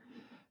Brady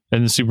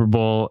in the Super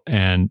Bowl,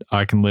 and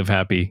I can live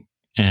happy.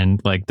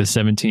 And like the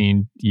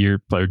 17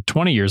 year or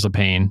 20 years of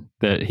pain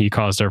that he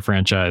caused our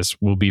franchise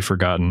will be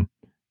forgotten.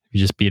 You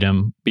just beat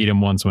him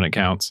once when it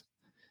counts.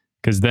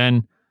 Because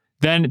then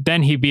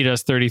he beat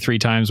us 33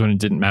 times when it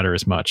didn't matter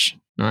as much.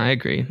 No, I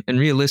agree. And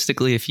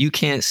realistically, if you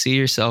can't see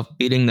yourself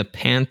beating the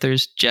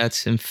Panthers,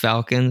 Jets, and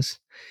Falcons,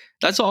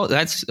 those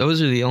are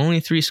the only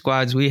 3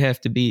 squads we have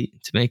to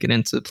beat to make it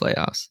into the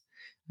playoffs.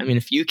 I mean,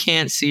 if you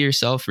can't see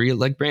yourself,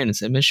 like Brandon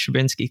said, Mitch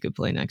Trubinsky could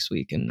play next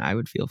week and I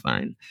would feel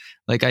fine.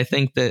 Like, I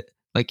think that,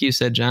 like you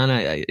said, John,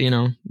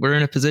 we're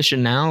in a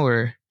position now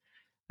where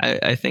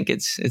I think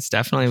it's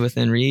definitely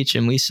within reach,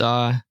 and we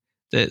saw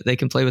that they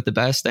can play with the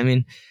best. I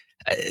mean,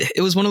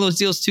 it was one of those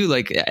deals too.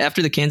 Like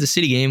after the Kansas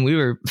City game, we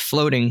were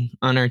floating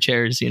on our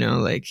chairs,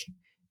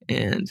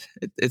 and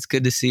it's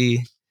good to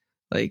see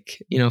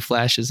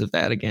flashes of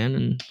that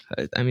again.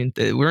 And I mean,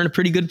 we're in a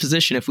pretty good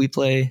position if we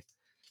play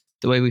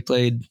the way we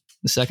played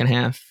the second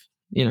half,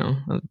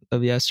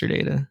 of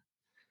yesterday to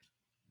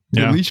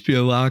at least be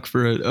a lock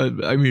for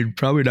I mean,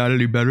 probably not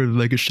any better than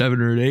like a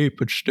 7 or an 8,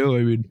 but still,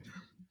 I mean,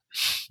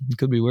 it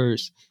could be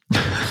worse.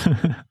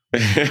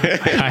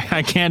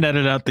 I can't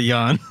edit out the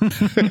yawn.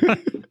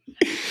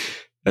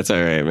 That's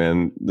all right,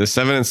 man. The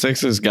 7 and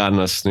 6 has gotten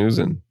us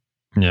snoozing.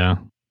 Yeah,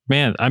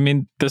 man. I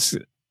mean,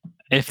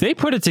 if they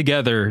put it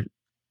together,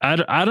 I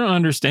don't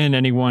understand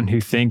anyone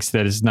who thinks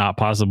that it's not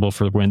possible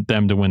for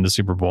them to win the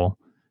Super Bowl.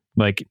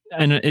 Like,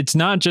 and it's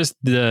not just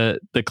the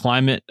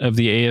climate of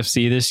the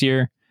AFC this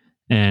year.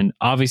 And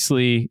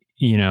obviously,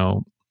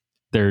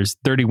 there's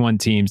 31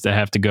 teams that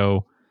have to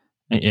go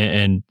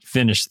and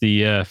finish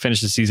the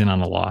season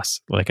on a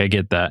loss. Like, I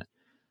get that,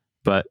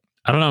 but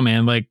I don't know,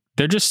 man. Like,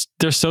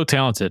 they're so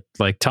talented.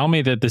 Like, tell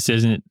me that this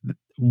isn't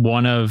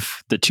one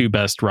of the 2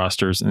 best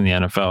rosters in the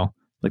NFL,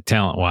 like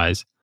talent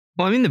wise.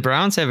 Well, I mean, the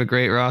Browns have a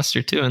great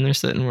roster too, and they're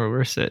sitting where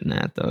we're sitting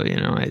at, though. I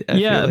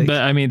yeah, feel like...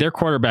 but I mean, their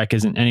quarterback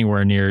isn't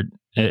anywhere near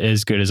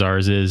as good as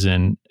ours is,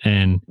 and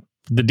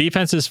the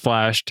defense is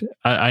flashed.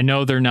 I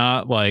know they're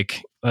not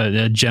like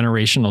a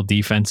generational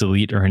defense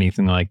elite or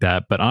anything like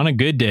that, but on a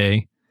good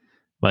day,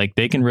 like,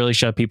 they can really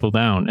shut people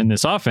down, and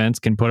this offense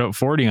can put up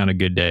 40 on a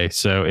good day.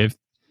 So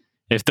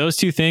if those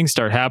 2 things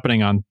start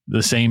happening on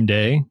the same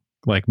day,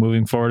 like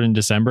moving forward in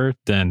December,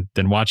 then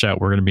watch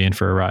out. We're going to be in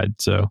for a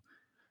ride. So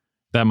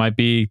that might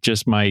be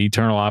just my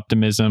eternal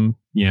optimism,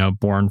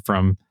 born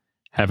from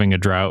having a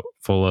drought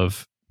full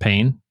of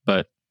pain,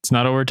 but it's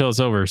not over till it's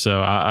over.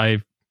 So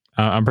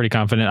I'm pretty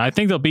confident. I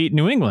think they'll beat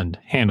New England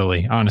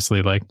handily,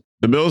 honestly. Like,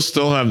 the Bills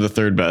still have the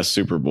 3rd best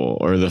Super Bowl,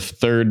 or the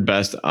 3rd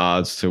best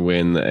odds to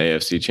win the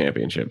AFC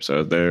Championship.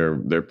 So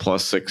they're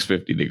plus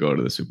 650 to go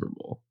to the Super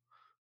Bowl.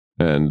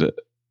 And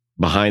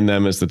behind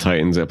them is the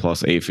Titans at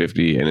plus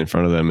 850, and in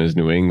front of them is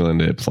New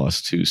England at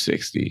plus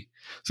 260.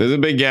 So there's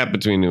a big gap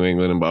between New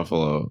England and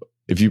Buffalo.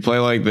 If you play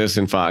like this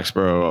in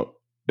Foxborough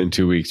in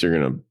 2 weeks, you're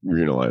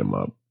gonna light them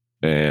up.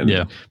 And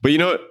yeah, but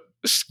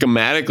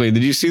schematically,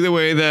 did you see the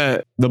way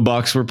that the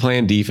Bucs were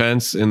playing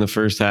defense in the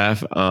first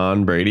half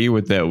on Brady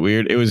with that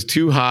weird? It was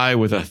too high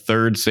with a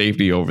 3rd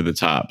safety over the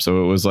top,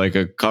 so it was like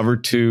a cover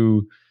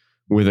 2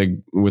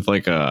 with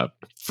like a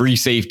free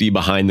safety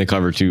behind the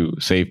cover 2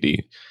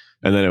 safety.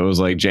 And then it was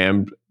like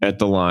jammed at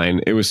the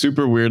line. It was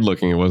super weird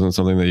looking. It wasn't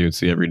something that you would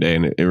see every day.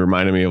 And it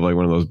reminded me of like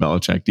one of those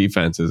Belichick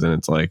defenses. And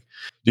it's like,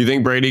 do you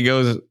think Brady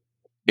goes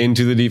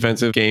into the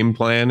defensive game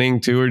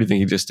planning too? Or do you think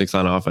he just sticks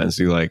on offense?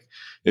 Do you like,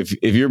 if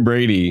you're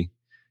Brady,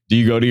 do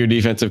you go to your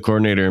defensive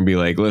coordinator and be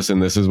like, listen,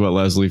 this is what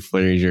Leslie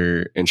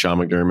Frazier and Sean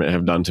McDermott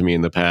have done to me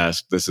in the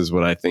past. This is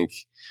what I think,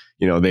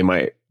 they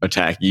might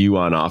attack you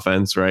on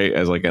offense, right?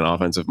 As like an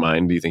offensive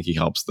mind. Do you think he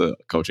helps the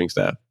coaching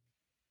staff?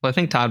 Well, I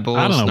think Todd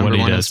Bowles, number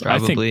 1, is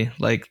probably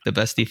like the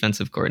best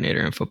defensive coordinator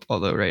in football,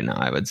 though, right now,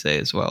 I would say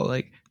as well.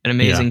 Like, an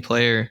amazing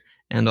player.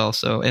 And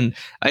also, and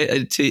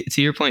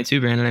to your point too,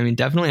 Brandon, I mean,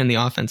 definitely on the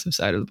offensive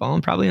side of the ball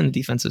and probably on the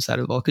defensive side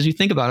of the ball. Because you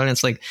think about it, and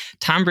it's like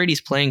Tom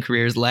Brady's playing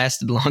career has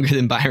lasted longer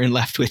than Byron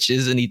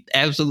Leftwich's, and he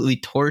absolutely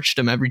torched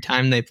him every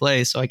time they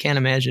play. So I can't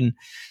imagine,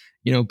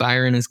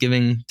 Byron is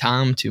giving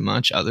Tom too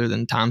much, other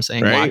than Tom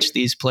saying, watch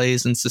these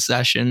plays in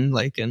succession,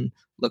 like, and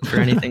look for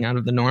anything out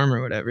of the norm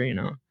or whatever,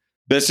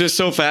 That's just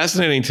so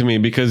fascinating to me,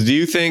 because do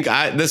you think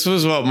this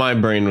was what my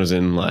brain was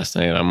in last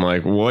night? I'm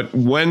like,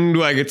 when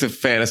do I get to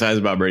fantasize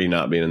about Brady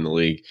not being in the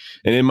league?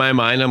 And in my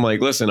mind, I'm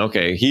like, listen,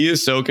 okay, he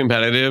is so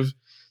competitive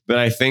that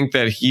I think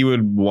that he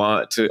would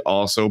want to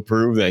also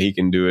prove that he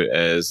can do it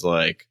as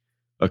like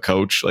a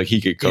coach. Like,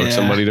 he could coach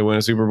somebody to win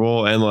a Super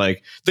Bowl. And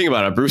like, think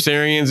about it. Bruce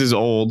Arians is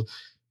old.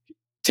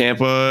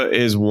 Tampa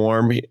is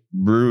warm.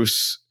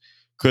 Bruce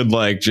could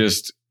like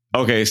just,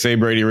 okay, say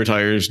Brady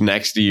retires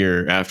next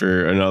year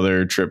after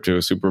another trip to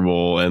a Super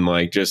Bowl and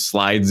like just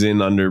slides in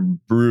under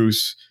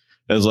Bruce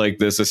as like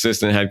this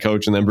assistant head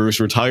coach, and then Bruce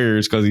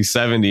retires because he's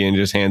 70 and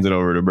just hands it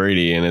over to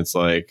Brady. And it's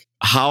like,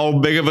 how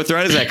big of a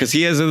threat is that? Because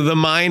he has the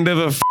mind of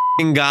a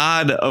f***ing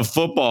god of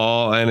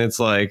football, and it's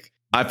like,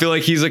 I feel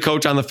like he's a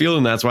coach on the field,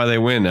 and that's why they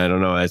win. I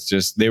don't know. It's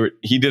just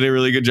he did a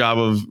really good job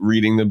of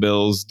reading the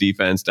Bills'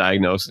 defense,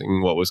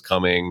 diagnosing what was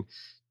coming,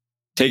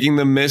 taking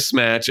the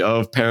mismatch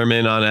of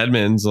Perriman on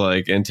Edmonds,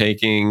 like, and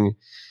taking,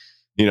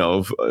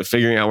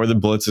 figuring out where the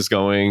blitz is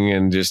going,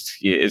 and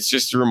it's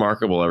just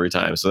remarkable every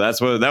time. So that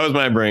was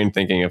my brain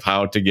thinking of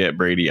how to get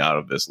Brady out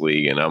of this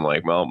league. And I'm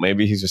like, well,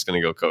 maybe he's just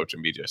going to go coach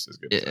and be just as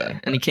good as that.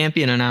 And he can't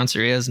be an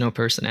announcer. He has no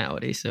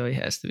personality, so he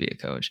has to be a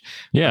coach.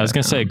 Yeah, I was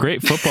going to say,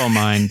 great football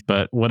mind,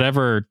 but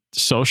whatever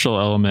social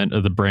element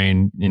of the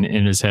brain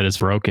in his head is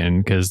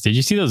broken. Because did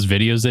you see those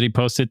videos that he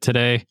posted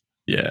today?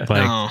 Yeah,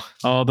 like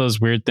all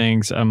those weird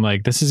things. I'm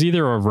like, this is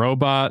either a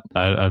robot.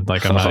 I'm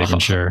not even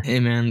sure.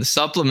 Hey man, the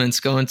supplements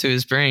go into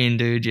his brain,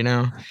 dude.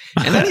 And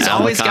then he's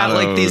always got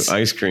like these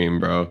ice cream,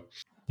 bro.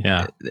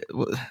 Yeah.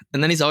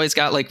 And then he's always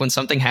got like when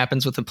something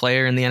happens with a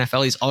player in the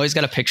NFL, he's always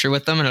got a picture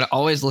with them, and it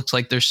always looks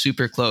like they're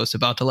super close,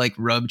 about to like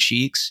rub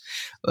cheeks.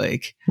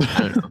 Like, I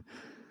don't know.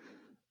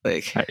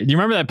 Like, do you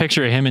remember that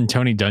picture of him and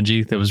Tony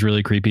Dungy that was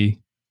really creepy?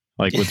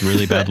 Like with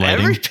really bad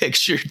lighting. Every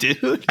picture,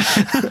 dude.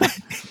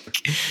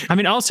 I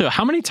mean, also,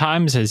 how many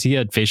times has he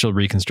had facial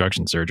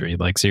reconstruction surgery?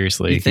 Like,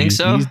 seriously, you think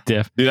so? He's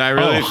Dude, I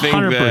really think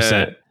 100%.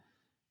 that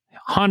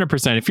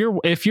 100%.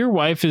 If your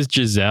wife is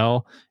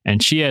Giselle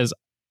and she has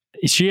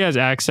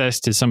access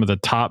to some of the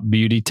top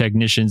beauty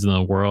technicians in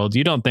the world,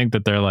 you don't think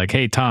that they're like,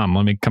 hey Tom,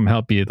 let me come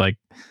help you. Like,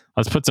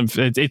 let's put some.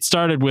 It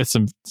started with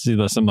some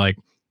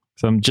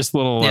just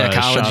little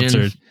shots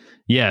or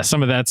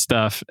some of that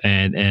stuff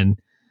and.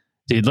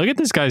 Dude, look at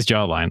this guy's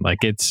jawline. Like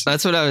that's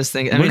what I was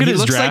thinking. He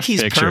looks like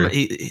he's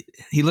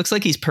he looks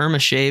like he's perma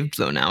shaved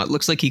though now. It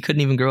looks like he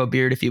couldn't even grow a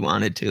beard if he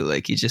wanted to.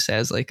 Like he just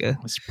has like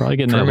he's probably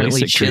getting that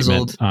LASIK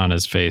treatment on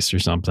his face or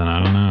something.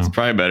 I don't know. It's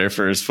probably better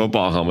for his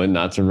football helmet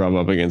not to rub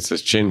up against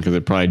his chin, because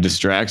it probably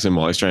distracts him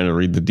while he's trying to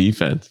read the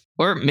defense.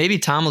 Or maybe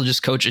Tom will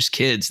just coach his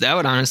kids. That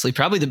would honestly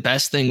probably the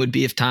best thing would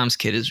be if Tom's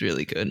kid is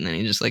really good and then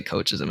he just like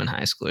coaches them in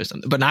high school or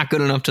something, but not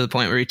good enough to the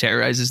point where he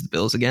terrorizes the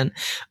Bills again.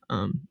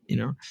 Do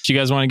you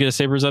guys want to get a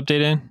Sabres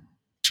update in?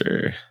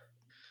 Sure.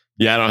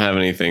 Yeah, I don't have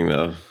anything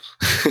though.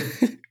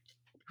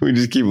 We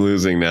just keep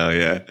losing now.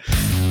 Yeah.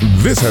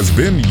 This has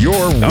been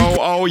your week.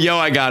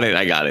 I got it.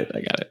 I got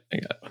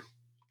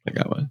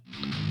one.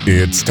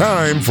 It's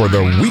time for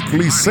the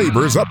weekly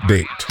Sabres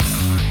update.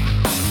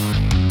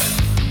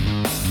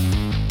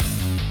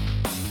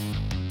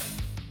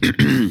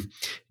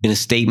 In a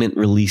statement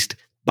released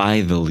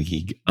by the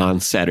league on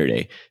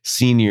Saturday,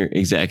 senior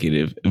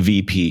executive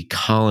VP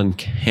Colin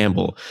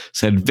Campbell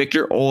said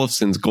Victor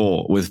Olofsson's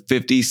goal with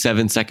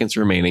 57 seconds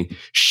remaining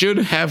should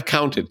have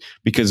counted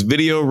because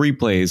video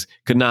replays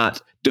could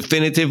not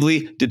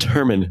definitively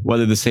determine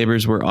whether the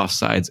Sabres were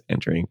offsides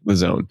entering the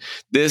zone.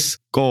 This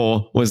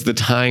goal was the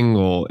tying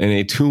goal in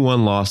a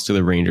 2-1 loss to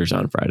the Rangers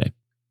on Friday.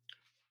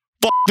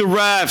 Fuck the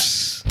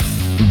refs!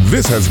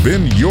 This has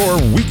been your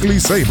weekly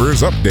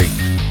Sabres update.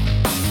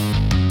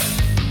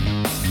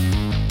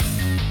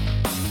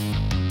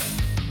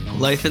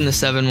 Life in the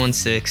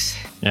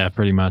 716. Yeah,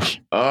 pretty much.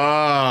 But,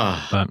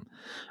 all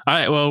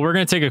right, well, we're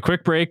going to take a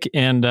quick break,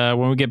 and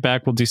when we get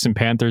back, we'll do some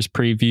Panthers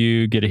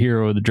preview, get a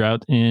hero of the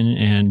drought in,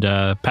 and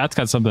Pat's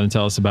got something to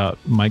tell us about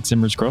Mike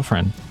Zimmer's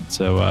girlfriend.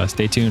 So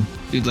stay tuned.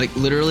 Dude, like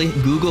literally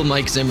Google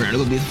Mike Zimmer, and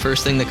it'll be the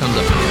first thing that comes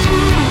up.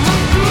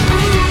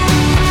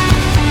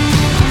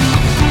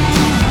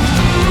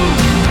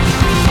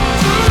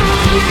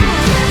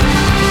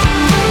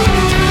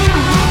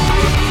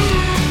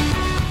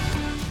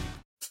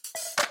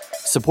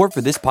 Support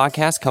for this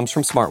podcast comes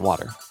from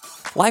Smartwater.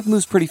 Life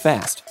moves pretty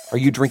fast. Are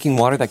you drinking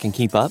water that can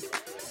keep up?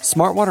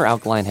 Smartwater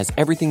Alkaline has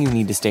everything you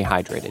need to stay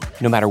hydrated,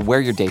 no matter where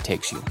your day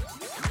takes you.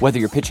 Whether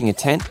you're pitching a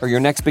tent or your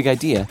next big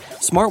idea,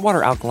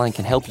 Smartwater Alkaline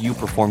can help you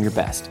perform your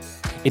best.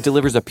 It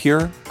delivers a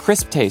pure,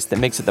 crisp taste that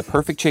makes it the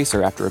perfect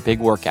chaser after a big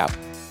workout.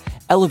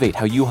 Elevate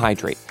how you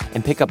hydrate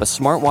and pick up a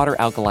Smartwater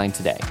Alkaline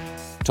today.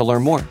 To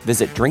learn more,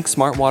 visit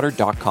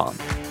drinksmartwater.com.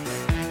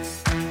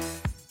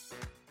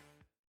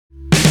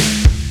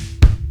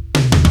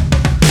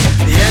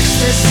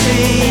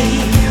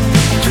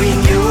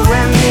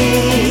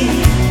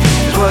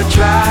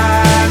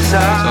 So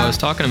I was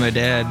talking to my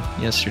dad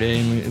yesterday,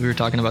 and we were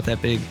talking about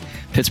that big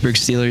Pittsburgh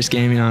Steelers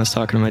game. I was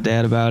talking to my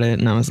dad about it,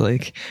 and I was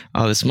like,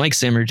 "Oh, this Mike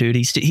Zimmer dude,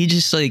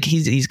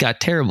 he's got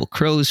terrible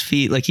crow's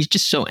feet. Like he's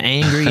just so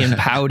angry and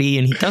pouty,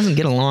 and he doesn't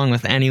get along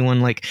with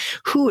anyone. Like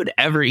who would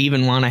ever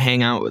even want to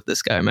hang out with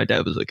this guy?" My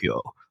dad was like,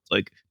 "Yo,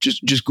 like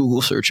just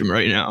Google search him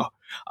right now."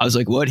 I was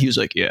like, "What?" He was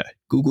like, "Yeah,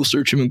 Google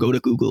search him and go to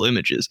Google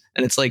Images."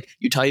 And it's like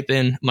you type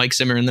in Mike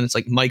Zimmer, and then it's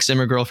like Mike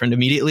Zimmer girlfriend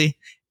immediately.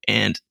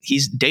 And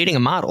he's dating a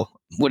model.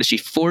 What is she,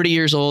 40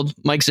 years old?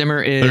 Mike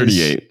Zimmer is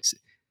 38.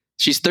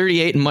 She's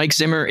 38 and Mike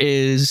Zimmer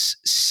is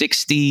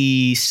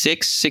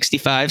 66,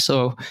 65.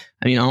 So,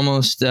 I mean,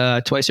 almost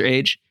twice her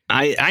age.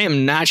 I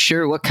am not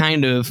sure what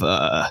kind of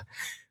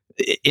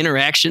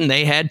interaction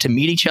they had to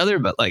meet each other.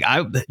 But like,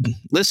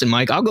 listen,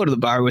 Mike, I'll go to the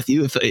bar with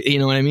you if you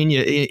know what I mean.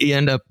 You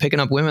end up picking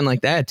up women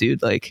like that,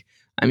 dude. Like,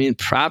 I mean,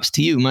 props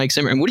to you, Mike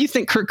Zimmer. And what do you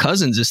think Kirk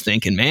Cousins is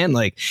thinking, man?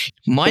 Like,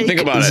 Mike.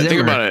 Think about Zimmer. it.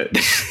 Think about it.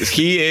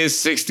 He is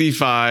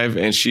 65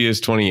 and she is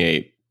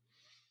 28.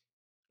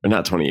 Or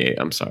not 28.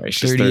 I'm sorry.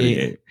 She's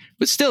 38.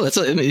 But still, it's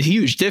a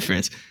huge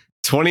difference.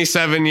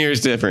 27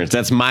 years difference.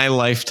 That's my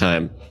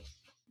lifetime.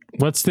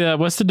 What's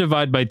the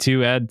divide by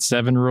 2, add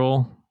 7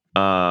 rule?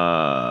 Right,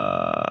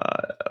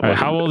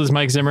 how old is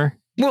Mike Zimmer?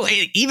 Well,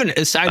 even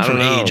aside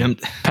from age,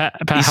 Pat,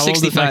 he's how old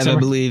 65, is Mike Zimmer? I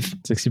believe.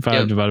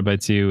 65 divided by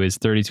 2 is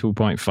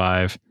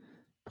 32.5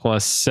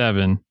 plus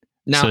 7.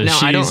 Now,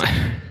 so I don't.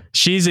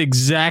 She's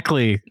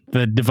exactly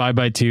the divide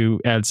by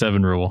 2, add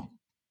 7 rule.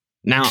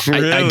 Now,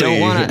 Really?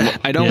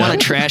 I don't want to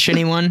trash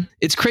anyone.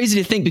 It's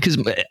crazy to think because,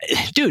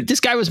 dude, this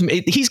guy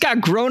he's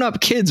got grown up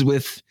kids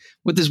with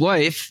his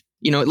wife.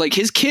 You know, like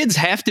his kids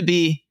have to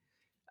be,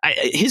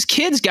 his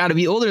kids got to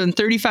be older than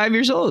 35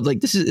 years old.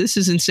 Like this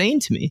is insane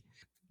to me.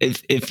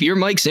 If you're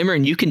Mike Zimmer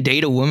and you can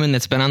date a woman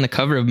that's been on the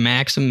cover of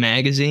Maxim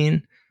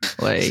magazine,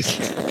 like,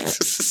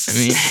 I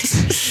mean,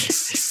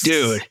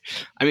 dude,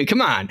 I mean,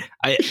 come on.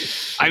 I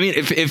mean,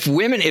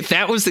 if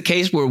that was the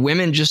case where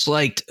women just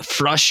liked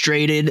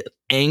frustrated,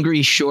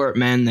 angry, short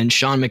men, then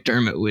Sean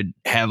McDermott would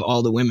have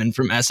all the women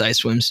from SI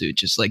Swimsuit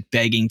just like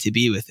begging to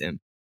be with him.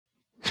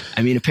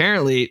 I mean,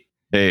 apparently.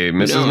 Hey,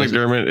 Mrs.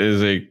 McDermott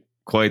is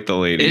quite the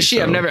lady. Is she?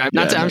 So,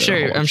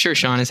 I'm sure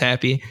Sean is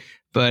happy,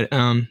 but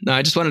no,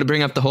 I just wanted to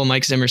bring up the whole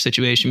Mike Zimmer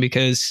situation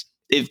because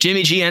if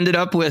Jimmy G ended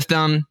up with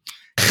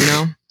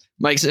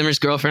Mike Zimmer's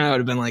girlfriend, I would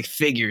have been like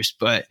figures.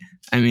 But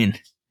I mean,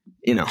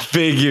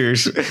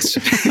 figures.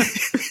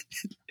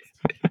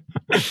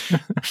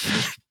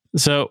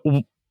 So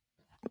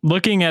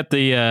looking at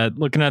the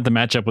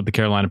matchup with the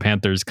Carolina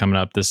Panthers coming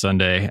up this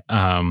Sunday,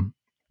 I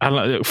don't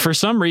know, for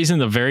some reason,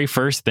 the very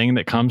first thing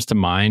that comes to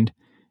mind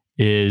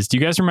is, do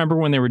you guys remember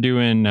when they were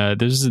doing,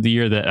 this is the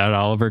year that Ed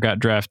Oliver got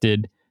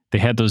drafted? They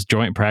had those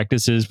joint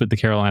practices with the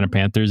Carolina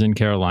Panthers in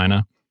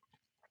Carolina.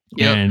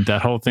 Yep. And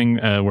that whole thing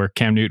where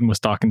Cam Newton was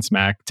talking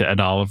smack to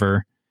Ed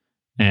Oliver.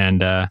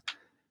 And what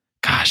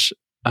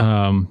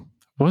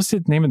was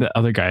the name of the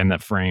other guy in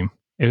that frame?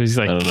 It was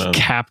like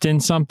Captain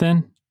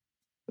something.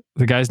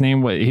 The guy's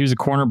name, he was a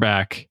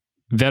cornerback,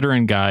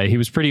 veteran guy. He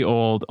was pretty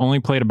old, only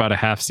played about a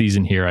half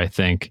season here, I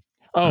think.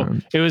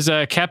 It was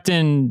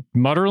Captain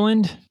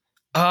Mutterland.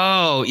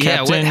 Oh,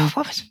 yeah. What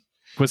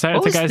was that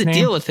what the was guy's the name?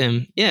 Deal with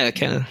him? Yeah,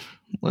 Captain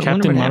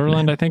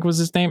Mutterland, I think was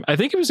his name. I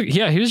think he was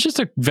just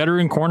a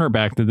veteran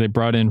cornerback that they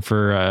brought in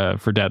for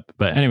depth.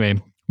 But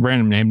anyway,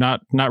 random name,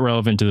 not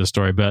relevant to the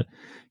story. But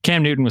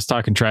Cam Newton was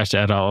talking trash to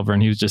Ed Oliver,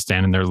 and he was just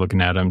standing there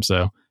looking at him.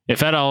 So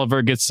if Ed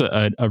Oliver gets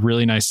a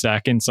really nice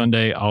sack in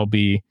Sunday, I'll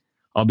be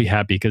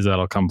happy because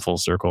that'll come full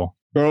circle.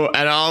 Bro,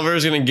 Ed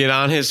Oliver's going to get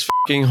on his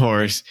fucking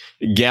horse,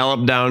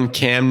 gallop down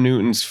Cam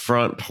Newton's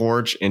front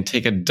porch, and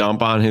take a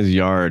dump on his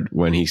yard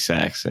when he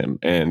sacks him.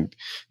 And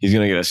he's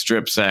going to get a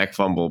strip sack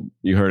fumble.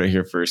 You heard it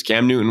here first.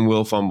 Cam Newton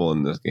will fumble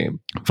in this game.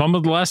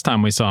 Fumbled the last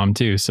time we saw him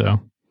too, so.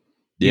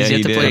 Yeah, he's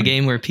yet to play a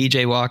game where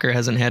PJ Walker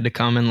hasn't had to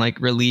come and like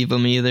relieve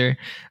him either.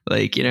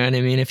 Like, you know what I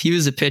mean? If he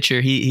was a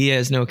pitcher, he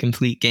has no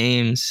complete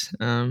games.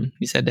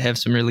 He's had to have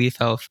some relief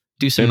help,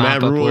 do some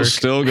mop-up work. Matt Rule's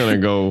still going to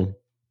go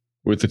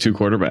with the two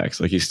quarterbacks.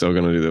 Like, he's still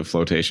going to do the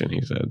flotation, he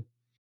said.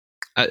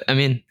 I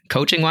mean,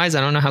 coaching wise, I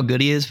don't know how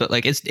good he is, but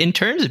like, it's in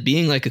terms of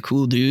being like a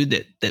cool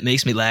dude that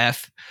makes me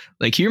laugh.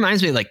 Like, he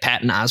reminds me of like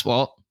Patton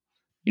Oswalt.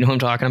 You know who I'm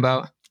talking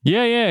about?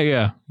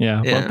 Yeah.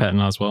 Love Patton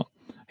Oswalt.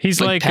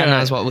 He's like Patton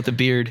Oswalt with a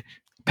beard.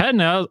 Patton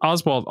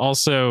Oswalt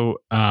also,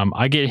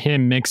 I get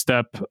him mixed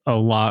up a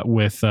lot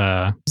with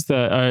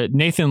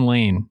Nathan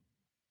Lane.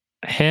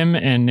 Him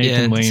and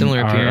Nathan Lane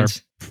similar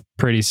appearance. Are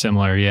pretty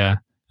similar, yeah.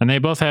 And they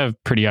both have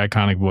pretty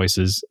iconic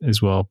voices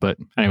as well. But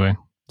anyway,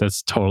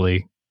 that's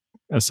totally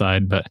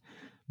aside. But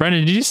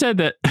Brendan, did you say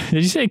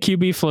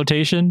QB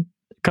flotation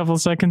a couple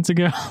of seconds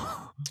ago?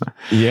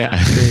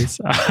 Yeah.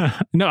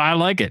 No, I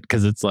like it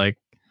because it's like,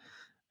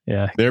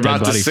 yeah, they're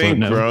about to sink,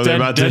 bro. They're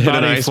about to hit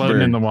an iceberg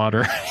floating in the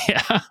water.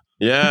 Yeah.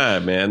 Yeah,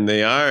 man,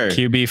 they are.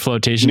 QB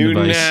flotation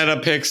Newton device. had a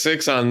pick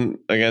 6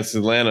 against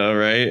Atlanta,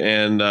 right?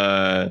 And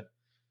a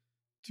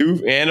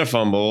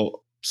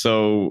fumble.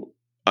 So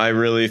I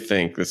really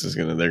think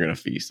they're gonna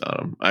feast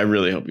on him. I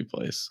really hope he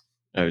plays.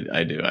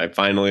 I do. I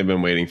finally have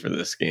been waiting for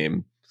this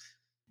game.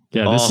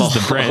 Yeah, this is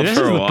the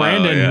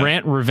Brandon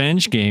rant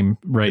revenge game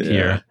right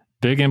here.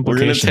 Big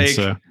implications.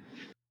 We're gonna take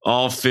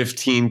all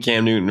 15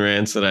 Cam Newton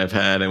rants that I've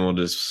had, and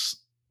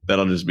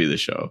that'll just be the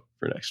show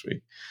for next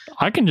week.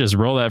 I can just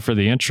roll that for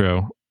the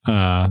intro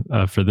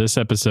for this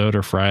episode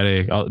or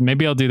Friday.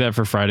 Maybe I'll do that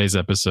for Friday's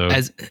episode.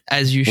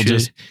 As you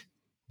should.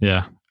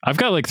 Yeah. I've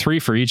got like 3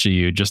 for each of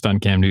you just on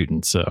Cam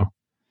Newton. So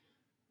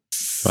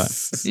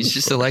he's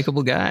just a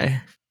likable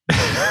guy.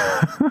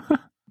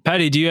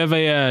 Patty, do you have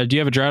a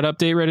drought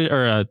update ready?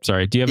 Or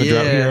do you have a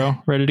drought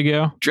hero ready to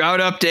go?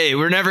 Drought update.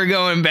 We're never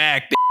going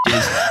back,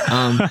 bitches.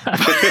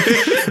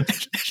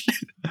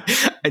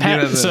 I do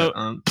have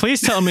so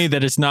please tell me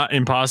that it's not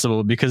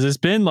impossible, because it's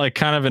been like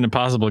kind of an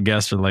impossible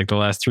guess for like the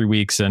last 3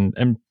 weeks.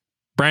 And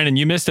Brandon,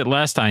 you missed it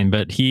last time,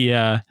 but he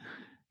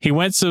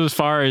went so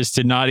far as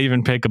to not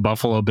even pick a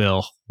Buffalo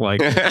Bill.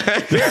 Like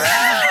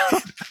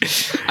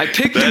I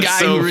picked the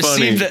guy who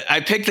received I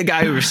picked the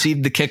guy who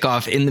received the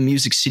kickoff in the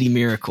Music City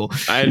Miracle.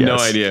 I had no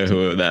idea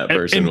who that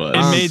person was.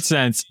 It made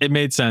sense. It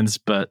made sense,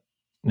 but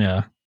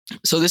yeah.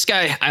 So this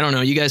guy, I don't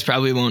know. You guys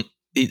probably won't.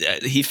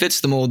 He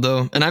fits the mold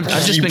though, and I've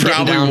just been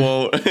getting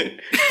down.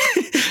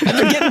 I've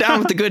been getting down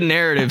with the good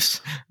narratives.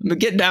 I've been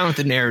getting down with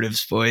the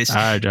narratives, boys. All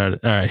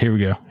right. Here we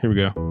go.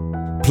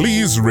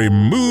 Please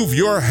remove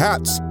your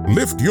hats,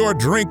 lift your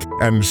drink,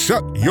 and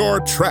shut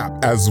your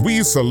trap as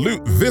we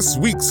salute this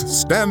week's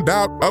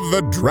standout of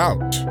the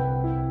drought.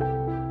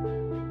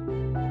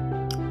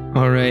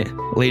 All right,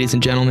 ladies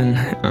and gentlemen,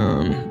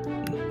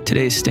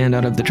 today's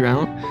standout of the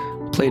drought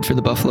played for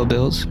the Buffalo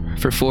Bills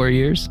for 4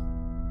 years,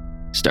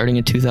 starting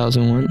in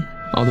 2001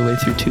 all the way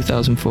through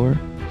 2004.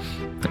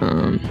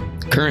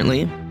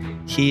 Currently,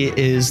 he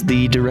is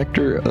the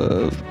director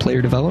of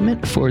player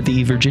development for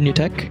the Virginia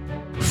Tech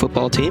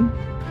football team.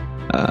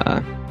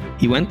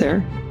 He went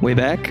there way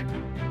back,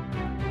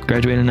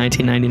 graduated in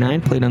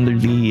 1999, played under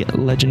the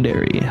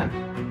legendary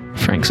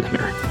Frank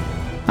Zimmer.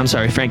 I'm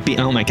sorry, Frank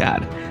Beamer. Oh my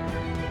God.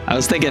 I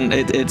was thinking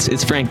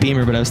it's Frank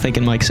Beamer, but I was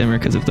thinking Mike Zimmer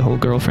because of the whole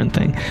girlfriend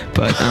thing.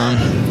 But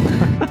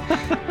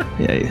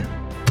yeah, he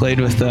played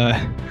with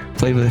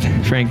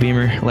Frank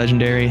Beamer,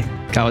 legendary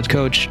college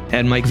coach,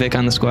 had Mike Vick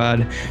on the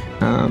squad.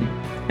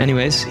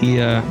 Anyways, he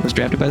was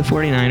drafted by the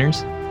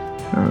 49ers,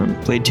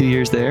 played 2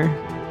 years there.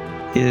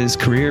 His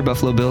career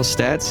Buffalo Bills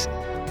stats: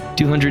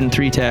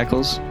 203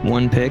 tackles,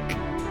 1 pick,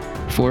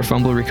 4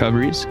 fumble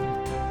recoveries,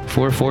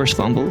 4 forced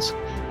fumbles.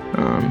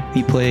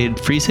 He played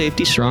free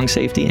safety, strong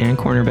safety, and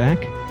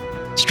cornerback.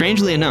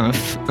 Strangely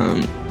enough,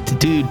 the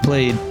dude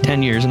played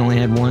 10 years and only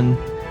had 1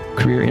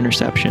 career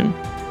interception.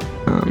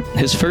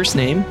 His first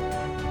name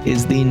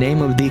is the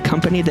name of the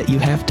company that you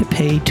have to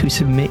pay to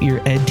submit your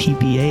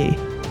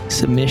EdTPA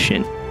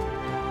submission.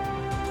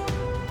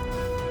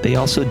 They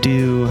also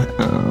do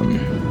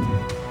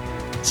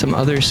some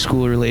other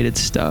school-related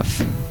stuff,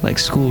 like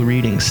school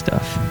reading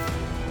stuff.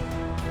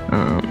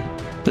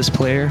 This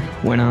player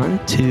went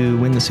on to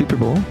win the Super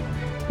Bowl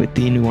with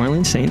the New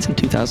Orleans Saints in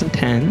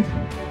 2010.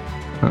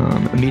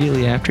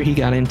 Immediately after, he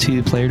got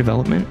into player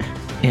development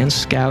and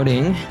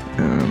scouting.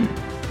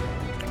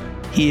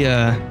 He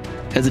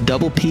has a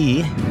double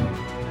P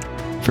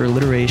for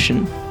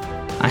alliteration.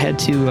 I had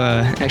to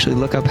actually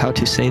look up how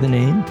to say the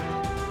name.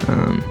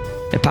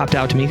 It popped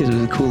out to me because it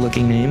was a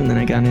cool-looking name, and then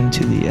I got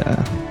into the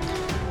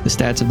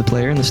stats of the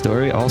player and the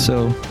story.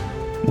 Also,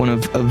 one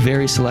of a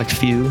very select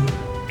few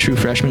true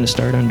freshmen to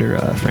start under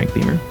Frank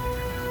Beamer.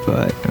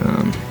 But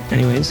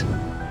anyways,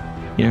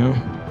 you know,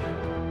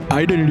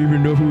 I didn't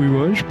even know who he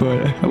was,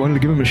 but I wanted to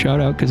give him a shout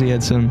out because he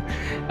had some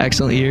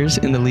excellent years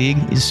in the league.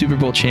 He's a Super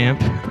Bowl champ.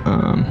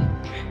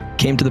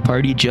 Came to the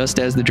party just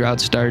as the drought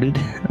started.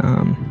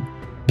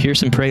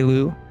 Pearson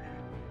Prelu,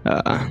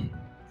 guy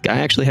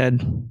actually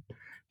had a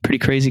pretty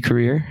crazy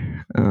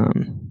career.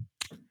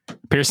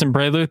 Pearson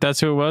Prelu, that's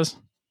who it was?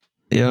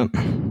 Yep.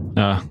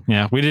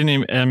 Yeah, we didn't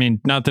even, I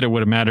mean, not that it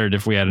would have mattered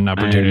if we had an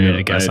opportunity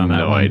to guess on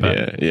that one.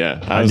 Idea. Yeah,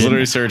 I was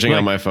literally searching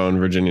on my phone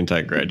Virginia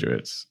Tech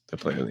graduates to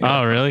play in the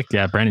Oh, really?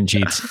 Yeah, Brandon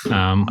cheats.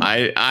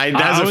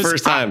 That's the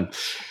first time.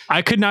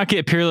 I could not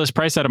get Peerless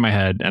Price out of my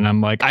head, and I'm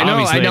like, I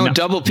know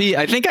double P.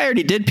 I think I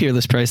already did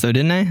Peerless Price though,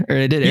 didn't I? Or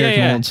I did Eric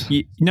Molds.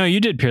 No,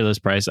 you did Peerless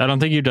Price. I don't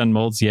think you've done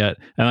Molds yet.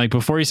 And like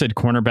before you said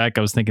cornerback,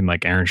 I was thinking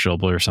like Aaron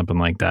Schobel or something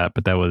like that,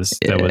 but that was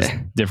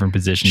different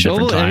position, Schobel,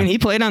 different time. I mean, he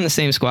played on the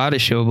same squad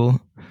as Schobel.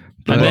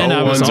 And then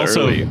I was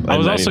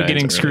also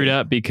getting screwed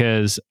up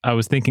because I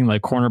was thinking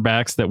like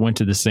cornerbacks that went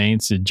to the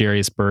Saints,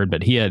 Jarius Byrd,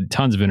 but he had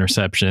tons of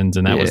interceptions,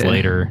 and that was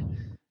later.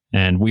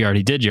 And we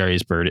already did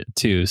Jarius Byrd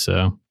too.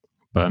 So,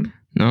 but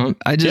no,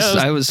 that Either.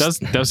 I was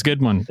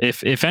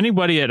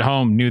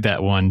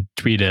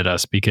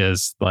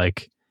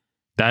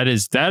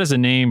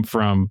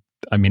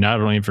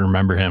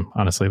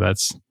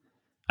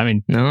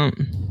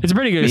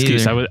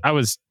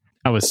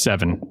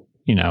 7,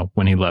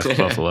 when he left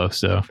Buffalo,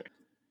 so.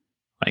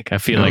 Like, I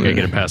feel like I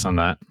get a pass on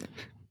that.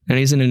 And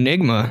he's an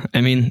enigma. I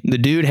mean, the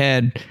dude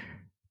had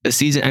a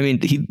season. I mean,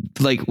 he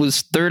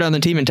was 3rd on the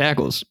team in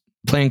tackles,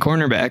 playing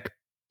cornerback,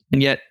 and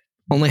yet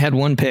only had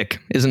 1 pick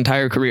his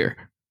entire career.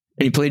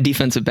 And he played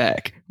defensive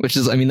back, which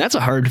is, I mean, that's a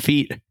hard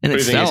feat in itself.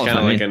 You think he's kind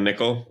of like a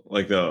nickel,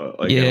 like an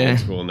old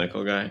school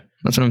nickel guy?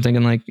 That's what I'm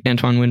thinking, like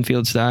Antoine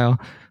Winfield style.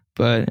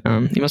 But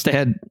he must have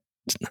had,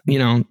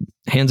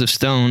 hands of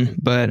stone.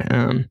 But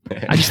I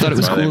just thought it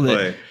was cool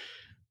that.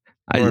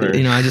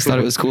 I just thought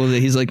it was cool that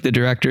he's like the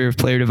director of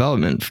player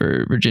development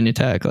for Virginia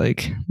Tech.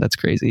 Like, that's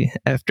crazy.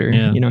 After,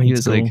 he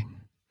was cool. Like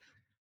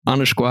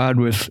on a squad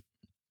with,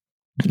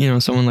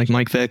 someone like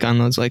Mike Vick on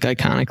those like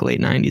iconic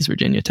late 90s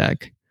Virginia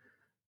Tech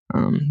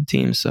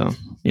teams. So,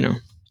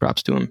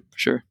 props to him for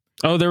sure.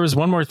 Oh, there was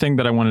one more thing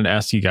that I wanted to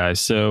ask you guys.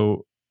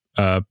 So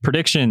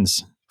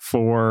predictions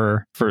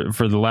for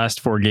the last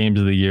 4 games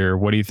of the year,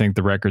 what do you think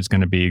the record's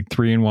going to be?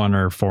 3-1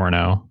 or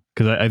 4-0?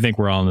 Because I think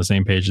we're all on the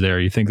same page there.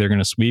 You think they're going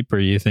to sweep, or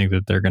you think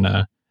that they're going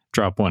to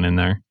drop one in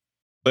there?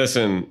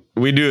 Listen,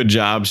 we do a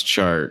jobs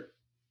chart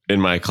in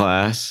my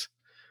class,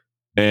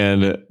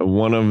 and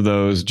one of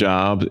those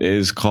jobs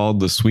is called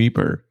the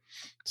sweeper.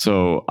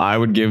 So I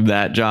would give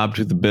that job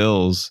to the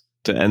Bills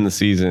to end the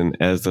season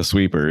as the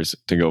sweepers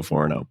to go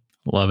 4-0.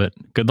 Love it.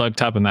 Good luck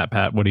topping that,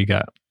 Pat. What do you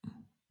got?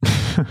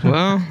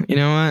 Well, you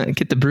know what?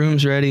 Get the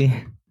brooms ready.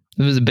 If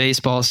it was a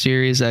baseball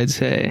series, I'd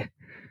say,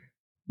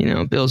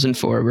 Bills in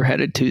 4. We're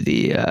headed to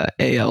the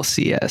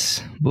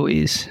ALCS,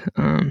 boys.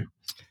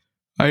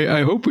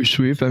 I hope we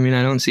sweep. I mean,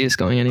 I don't see us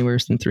going any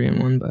worse than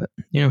 3-1, but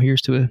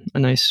here's to a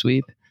nice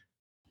sweep.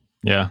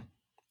 Yeah,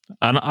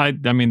 I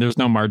mean, there's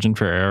no margin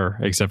for error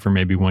except for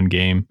maybe one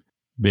game.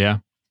 But yeah,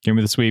 give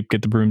me the sweep.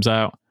 Get the brooms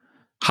out.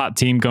 Hot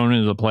team going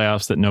into the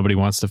playoffs that nobody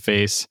wants to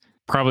face.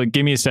 Probably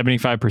give me a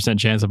 75%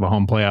 chance of a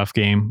home playoff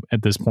game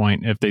at this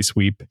point if they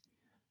sweep.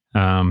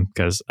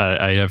 Because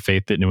I have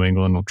faith that New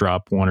England will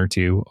drop 1 or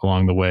 2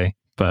 along the way.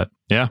 But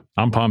yeah,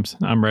 I'm pumped.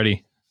 I'm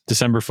ready.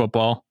 December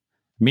football,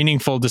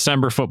 meaningful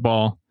December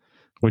football,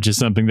 which is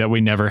something that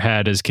we never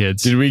had as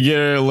kids. Did we get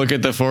a look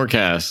at the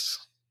forecast?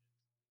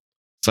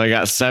 So I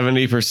got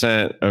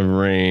 70% of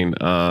rain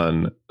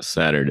on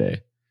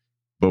Saturday,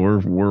 but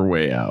we're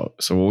way out.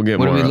 So we'll get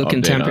what more. What are we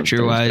looking update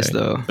temperature wise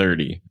though?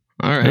 30.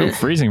 All right. Ooh,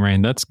 freezing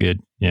rain. That's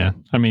good. Yeah.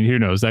 I mean, who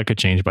knows? That could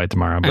change by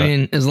tomorrow. But I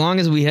mean, as long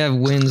as we have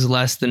winds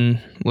less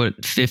than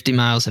 50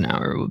 miles an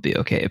hour, we'll be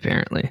okay,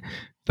 apparently.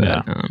 But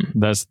yeah,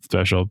 that's the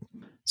threshold.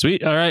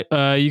 Sweet. All right.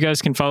 You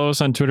guys can follow us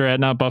on Twitter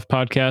at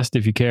NotBuffPodcast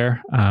if you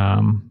care.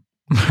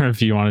 Or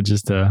if you want to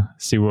just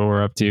see what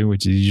we're up to,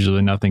 which is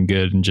usually nothing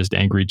good and just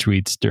angry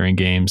tweets during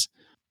games.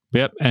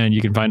 Yep. And you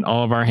can find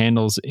all of our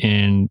handles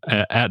in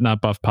at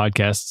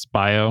NotBuffPodcast's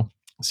bio.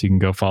 So you can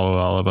go follow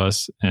all of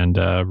us and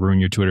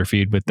ruin your Twitter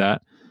feed with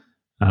that.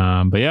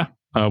 But yeah,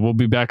 we'll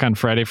be back on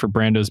Friday for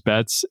Brando's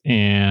bets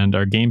and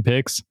our game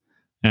picks.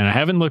 And I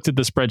haven't looked at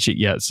the spreadsheet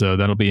yet, so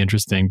that'll be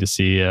interesting to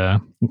see.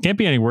 It can't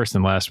be any worse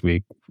than last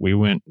week. We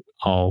went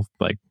all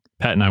like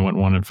Pat and I went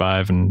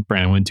 1-5, and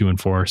Brandon went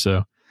 2-4.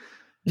 So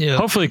yeah,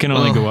 hopefully it can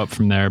only go up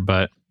from there.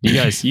 But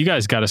you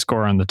guys got a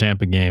score on the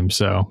Tampa game.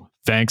 So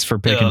thanks for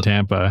picking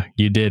Tampa.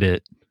 You did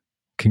it.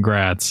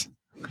 Congrats.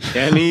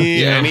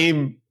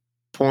 Any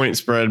point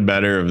spread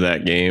better of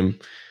that game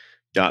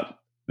got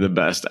the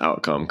best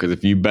outcome, because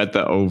if you bet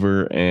the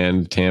over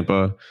and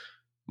Tampa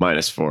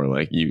 -4,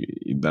 like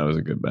that was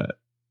a good bet,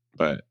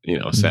 but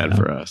sad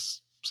for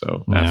us.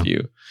 So F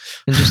you.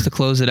 And just to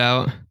close it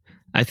out,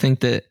 I think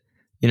that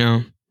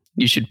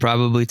you should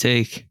probably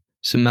take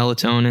some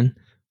melatonin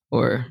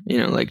or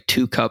like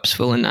 2 cups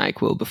full of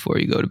NyQuil before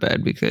you go to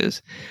bed,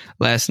 because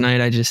last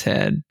night I just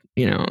had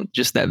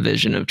just that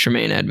vision of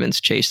Tremaine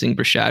Edmonds chasing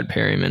Brashad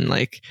Perryman,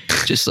 like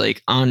just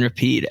like on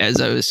repeat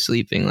as I was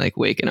sleeping, like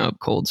waking up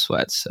cold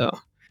sweats. So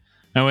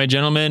anyway,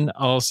 gentlemen,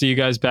 I'll see you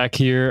guys back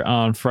here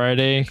on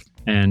Friday.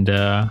 And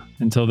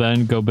until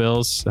then, go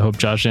Bills. I hope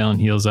Josh Allen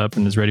heals up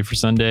and is ready for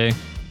Sunday.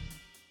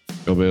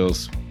 Go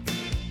Bills.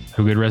 Have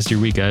a good rest of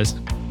your week, guys.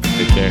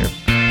 Take care.